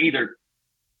 You're either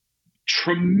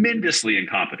tremendously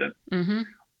incompetent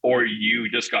or you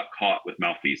just got caught with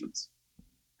malfeasance.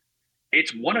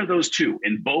 It's one of those two.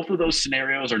 And both of those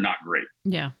scenarios are not great.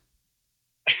 Yeah.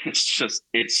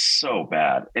 It's so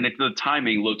bad. And the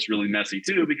timing looks really messy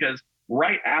too, because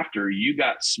right after you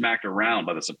got smacked around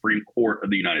by the Supreme Court of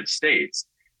the United States,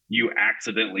 you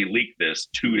accidentally leaked this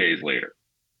 2 days later.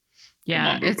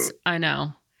 Yeah, I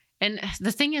know. And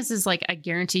the thing is like, I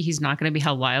guarantee he's not going to be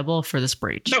held liable for this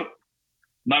breach. No,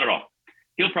 not at all.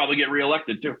 He'll probably get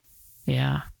reelected too.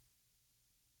 Yeah.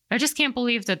 I just can't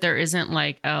believe that there isn't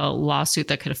like a lawsuit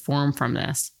that could form from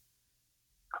this.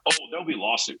 Oh, there'll be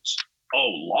lawsuits.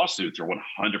 Oh, lawsuits are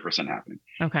 100% happening.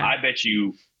 Okay. I bet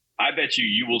you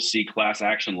will see class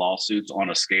action lawsuits on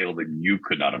a scale that you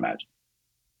could not imagine.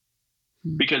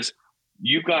 Because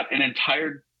you've got an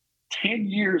entire 10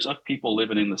 years of people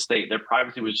living in the state. Their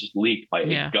privacy was just leaked by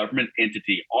a government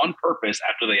entity on purpose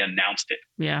after they announced it.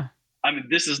 Yeah. I mean,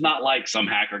 this is not like some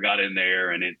hacker got in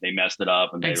there and they messed it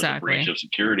up and there was a breach of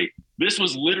security. This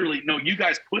was literally, no, you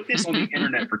guys put this on the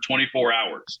internet for 24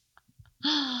 hours.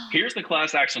 Here's the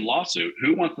class action lawsuit.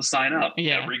 Who wants to sign up?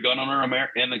 Yeah. Every gun owner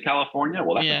in California?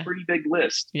 Well, that's a pretty big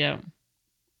list. Yeah.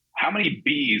 How many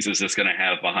B's is this going to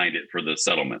have behind it for the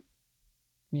settlement?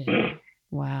 Yeah.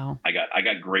 Wow. I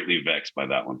got greatly vexed by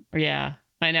that one. Yeah,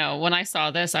 I know. When I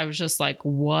saw this, I was just like,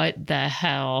 what the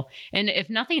hell? And if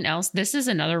nothing else, this is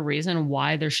another reason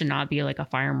why there should not be like a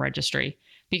firearm registry.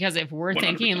 Because if we're 100%.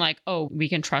 Thinking like, oh, we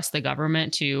can trust the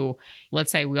government to,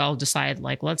 let's say we all decide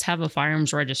like, let's have a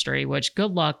firearms registry, which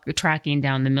good luck tracking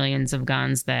down the millions of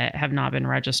guns that have not been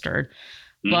registered.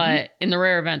 But in the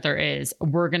rare event there is,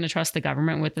 we're going to trust the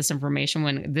government with this information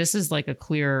when this is like a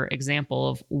clear example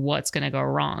of what's going to go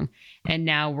wrong. And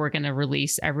now we're going to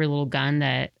release every little gun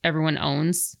that everyone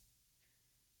owns.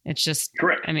 It's just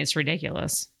correct. I mean, it's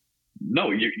ridiculous. No,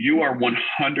 you are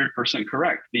 100%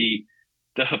 correct. The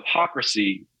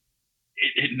hypocrisy,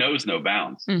 it knows no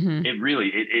bounds. It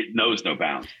really, it knows no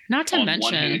bounds. Not to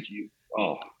mention,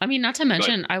 not to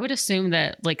mention, I would assume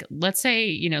that like, let's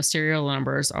say, serial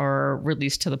numbers are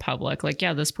released to the public. Like,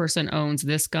 yeah, this person owns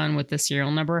this gun with this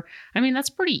serial number. I mean, that's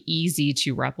pretty easy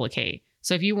to replicate.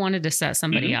 So if you wanted to set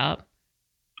somebody up.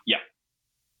 Yeah.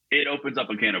 It opens up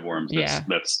a can of worms.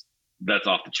 That's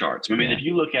off the charts. I mean, if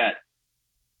you look at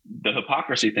the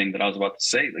hypocrisy thing that I was about to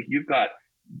say, like you've got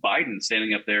Biden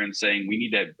standing up there and saying, we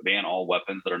need to ban all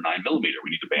weapons that are 9mm. We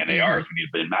need to ban ARs. We need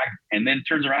to ban magnums. And then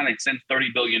turns around and sends $30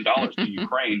 billion to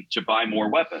Ukraine to buy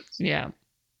more weapons. Yeah.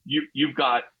 You've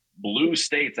got blue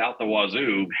states out the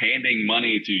wazoo handing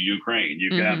money to Ukraine.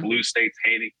 You've got blue states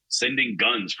sending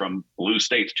guns from blue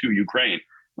states to Ukraine.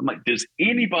 I'm like, does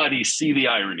anybody see the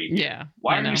irony? Yeah.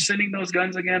 Why are you sending those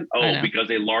guns again? Oh, because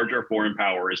a larger foreign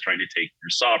power is trying to take your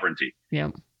sovereignty. Yeah.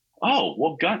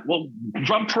 Oh,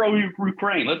 I'm pro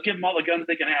Ukraine. Let's give them all the guns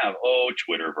they can have. Oh,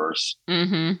 Twitterverse.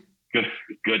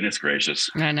 Goodness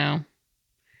gracious. I know.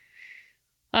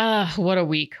 What a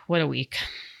week. What a week.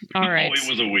 All right. Oh, it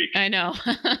was a week. I know.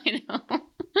 I know.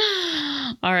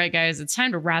 All right, guys, it's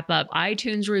time to wrap up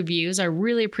iTunes reviews. I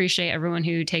really appreciate everyone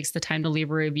who takes the time to leave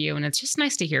a review. And it's just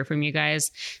nice to hear from you guys.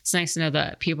 It's nice to know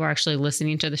that people are actually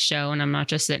listening to the show and I'm not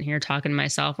just sitting here talking to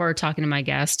myself or talking to my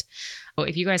guest.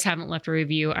 If you guys haven't left a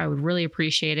review, I would really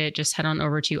appreciate it. Just head on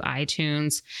over to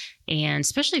iTunes. And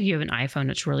especially if you have an iPhone,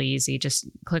 it's really easy. Just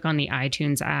click on the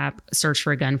iTunes app, search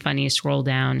for Gun Funny, scroll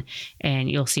down,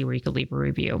 and you'll see where you could leave a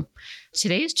review.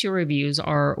 Today's 2 reviews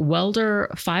are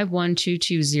Welder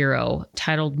 51220,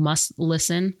 titled Must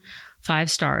Listen,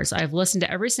 5 stars. I've listened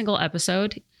to every single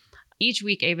episode. Each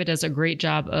week, Ava does a great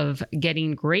job of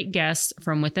getting great guests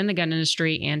from within the gun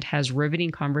industry and has riveting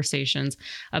conversations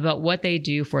about what they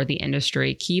do for the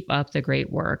industry. Keep up the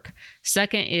great work.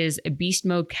 Second is Beast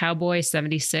Mode Cowboy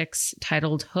 76,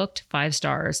 titled Hooked, 5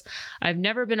 stars. I've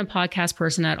never been a podcast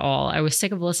person at all. I was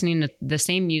sick of listening to the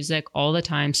same music all the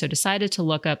time, so decided to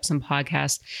look up some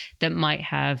podcasts that might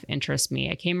have interest me.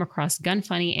 I came across Gun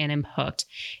Funny and am hooked.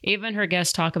 Ava and her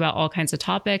guests talk about all kinds of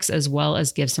topics as well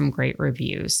as give some great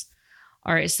reviews.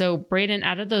 All right, so Braden,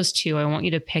 out of those 2, I want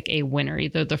you to pick a winner,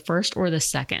 either the first or the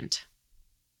second.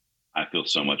 I feel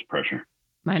so much pressure.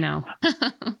 I know.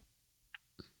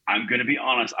 I'm going to be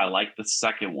honest. I like the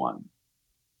second one.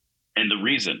 And the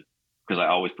reason, because I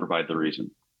always provide the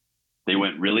reason. They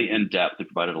went really in depth. They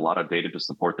provided a lot of data to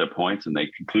support their points, and they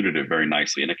concluded it very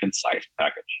nicely in a concise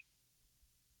package.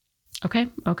 Okay.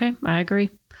 I agree.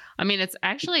 I mean, it's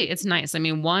nice. I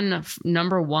mean,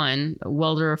 number one,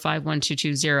 Welder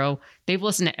 51220, they've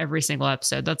listened to every single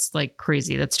episode. That's like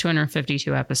crazy. That's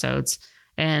 252 episodes.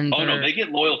 And they get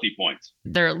loyalty points.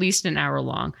 They're at least an hour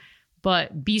long.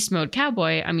 But Beast Mode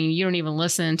Cowboy, I mean, you don't even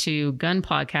listen to gun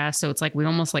podcasts. So it's like we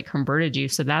almost like converted you.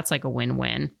 So that's like a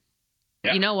win-win.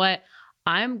 Yeah. You know what?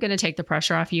 I'm going to take the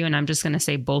pressure off you and I'm just going to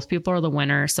say both people are the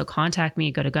winner. So contact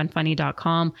me, go to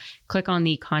gunfunny.com, click on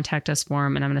the contact us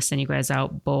form, and I'm going to send you guys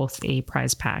out both a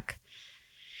prize pack.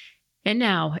 And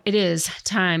now it is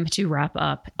time to wrap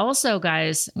up. Also,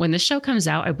 guys, when this show comes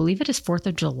out, I believe it is 4th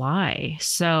of July.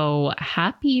 So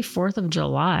happy 4th of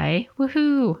July.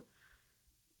 Woohoo.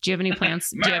 Do you have any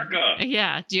plans? America! Do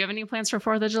you have any plans for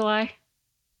 4th of July?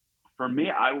 For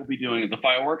me, I will be doing the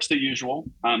fireworks, the usual.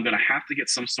 I'm going to have to get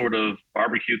some sort of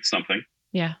barbecue something.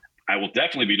 Yeah. I will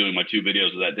definitely be doing my 2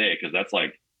 videos of that day because that's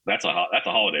a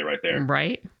holiday right there.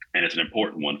 Right. And it's an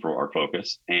important one for our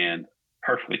focus and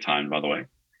perfectly timed, by the way.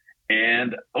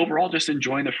 And overall, just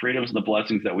enjoying the freedoms and the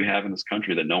blessings that we have in this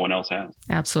country that no one else has.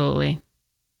 Absolutely.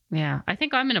 Yeah, I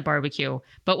think I'm going to barbecue.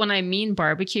 But when I mean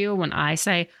barbecue, when I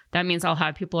say that means I'll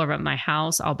have people over at my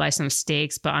house, I'll buy some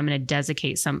steaks, but I'm going to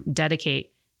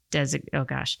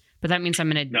but that means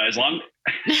I'm going to. No, as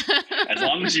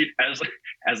long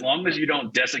as you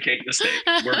don't desiccate the steak,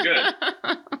 we're good.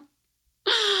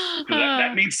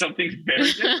 That means something very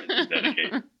different than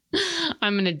dedicate.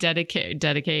 I'm going to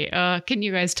dedicate. Can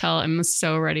you guys tell I'm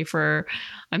so ready for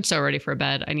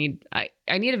bed. I need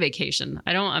a vacation.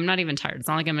 I'm not even tired. It's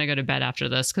not like I'm going to go to bed after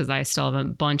this because I still have a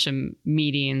bunch of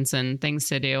meetings and things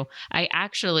to do. I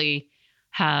actually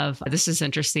this is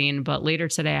interesting, but later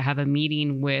today I have a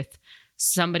meeting with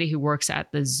somebody who works at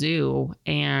the zoo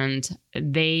and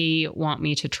they want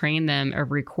me to train them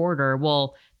every quarter.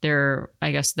 Well, their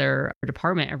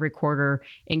department every quarter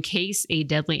in case a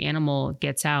deadly animal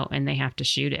gets out and they have to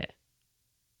shoot it.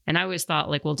 And I always thought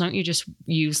like, well, don't you just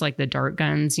use like the dart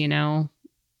guns, the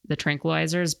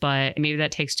tranquilizers, but maybe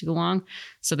that takes too long.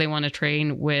 So they want to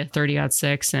train with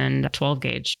 30-06 and 12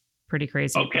 gauge. Pretty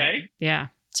crazy. Okay. But yeah.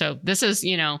 So this is,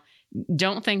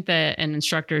 don't think that an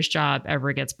instructor's job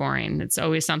ever gets boring. It's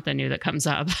always something new that comes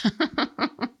up.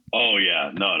 Oh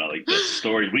yeah. No, like the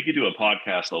stories. We could do a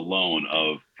podcast alone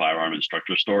of firearm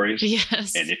instructor stories.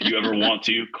 Yes. And if you ever want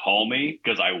to, call me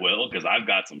because I've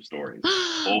got some stories.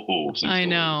 I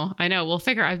know. Well,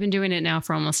 figure I've been doing it now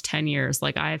for almost 10 years.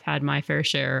 Like I've had my fair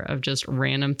share of just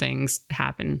random things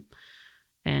happen.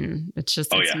 And it's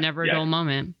just, never a dull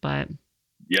moment, but.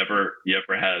 You ever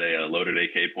had a loaded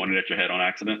AK pointed at your head on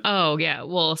accident? Oh yeah.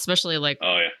 Well, especially like,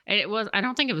 it was, I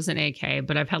don't think it was an AK,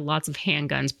 but I've had lots of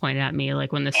handguns pointed at me.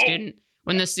 Like when the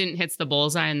student hits the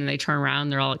bullseye and then they turn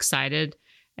around, they're all excited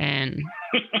and,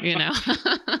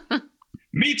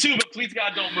 Me too, but please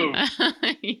God, don't move.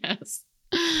 Yes.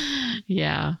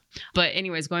 Yeah. But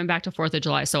anyways, going back to 4th of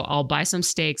July. So I'll buy some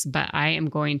steaks, but I am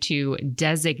going to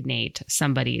designate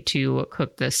somebody to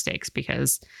cook the steaks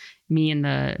because me and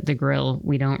the grill,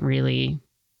 we don't really,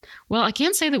 well, I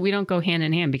can't say that we don't go hand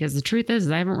in hand because the truth is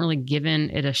I haven't really given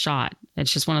it a shot.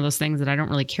 It's just one of those things that I don't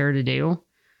really care to do.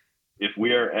 If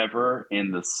we are ever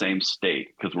in the same state,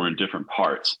 because we're in different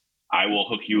parts, I will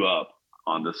hook you up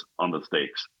on the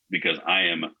steaks because I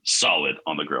am solid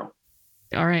on the grill.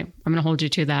 All right. I'm going to hold you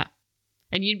to that.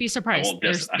 And you'd be surprised.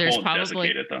 There's probably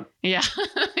desiccate it, though. Yeah.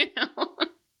 I know.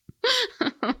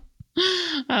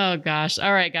 Oh gosh.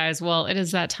 All right, guys. Well, it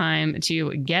is that time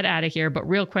to get out of here. But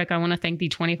real quick, I want to thank the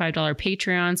 $25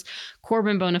 Patreons: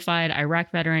 Corbin Bonafide,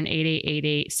 Iraq Veteran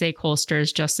 8888, Sake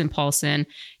Holsters, Justin Paulson,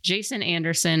 Jason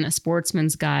Anderson,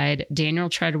 Sportsman's Guide, Daniel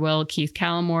Treadwell, Keith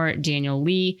Callamore, Daniel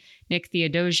Lee, Nick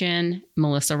Theodosian,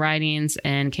 Melissa Ridings,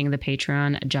 and King of the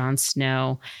Patreon, Jon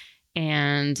Snow.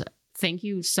 And thank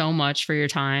you so much for your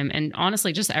time. And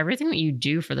honestly, just everything that you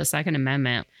do for the Second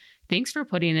Amendment. Thanks for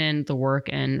putting in the work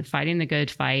and fighting the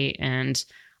good fight. And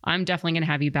I'm definitely going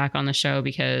to have you back on the show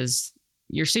because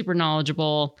you're super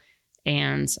knowledgeable.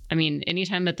 And I mean,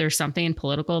 anytime that there's something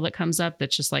political that comes up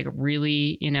that's just like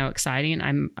really, exciting,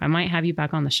 I might have you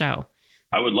back on the show.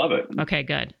 I would love it. Okay,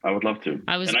 good. I would love to.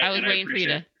 I was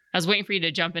waiting for you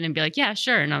to jump in and be like, yeah,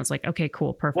 sure. And I was like, okay,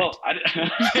 cool. Perfect. Well, I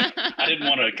didn't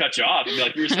want to cut you off and be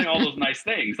like, you were saying all those nice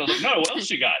things. I was like, no, what else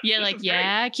you got? Yeah. This like, is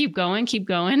yeah, great. keep going.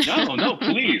 No,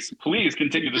 please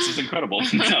continue. This is incredible.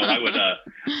 No,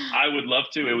 I would love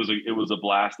to. It was a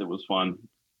blast. It was fun.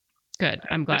 Good.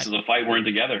 I'm glad. This is a fight we're in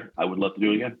together. I would love to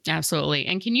do it again. Absolutely.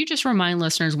 And can you just remind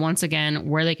listeners once again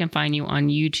where they can find you on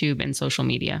YouTube and social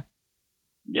media?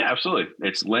 Yeah, absolutely.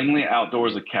 It's Langley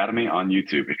Outdoors Academy on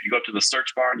YouTube. If you go up to the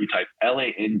search bar and you type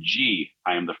LANG,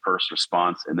 I am the first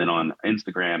response. And then on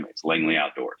Instagram, it's Langley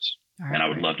Outdoors. Right, and I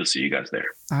would love to see you guys there.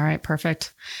 All right,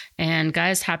 perfect. And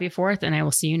guys, happy 4th, and I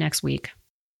will see you next week.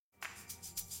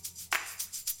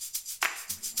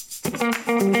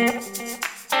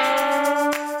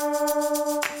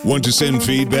 Want to send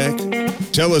feedback?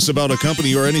 Tell us about a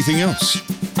company or anything else.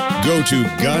 Go to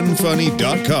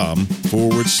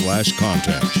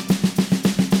gunfunny.com/contact.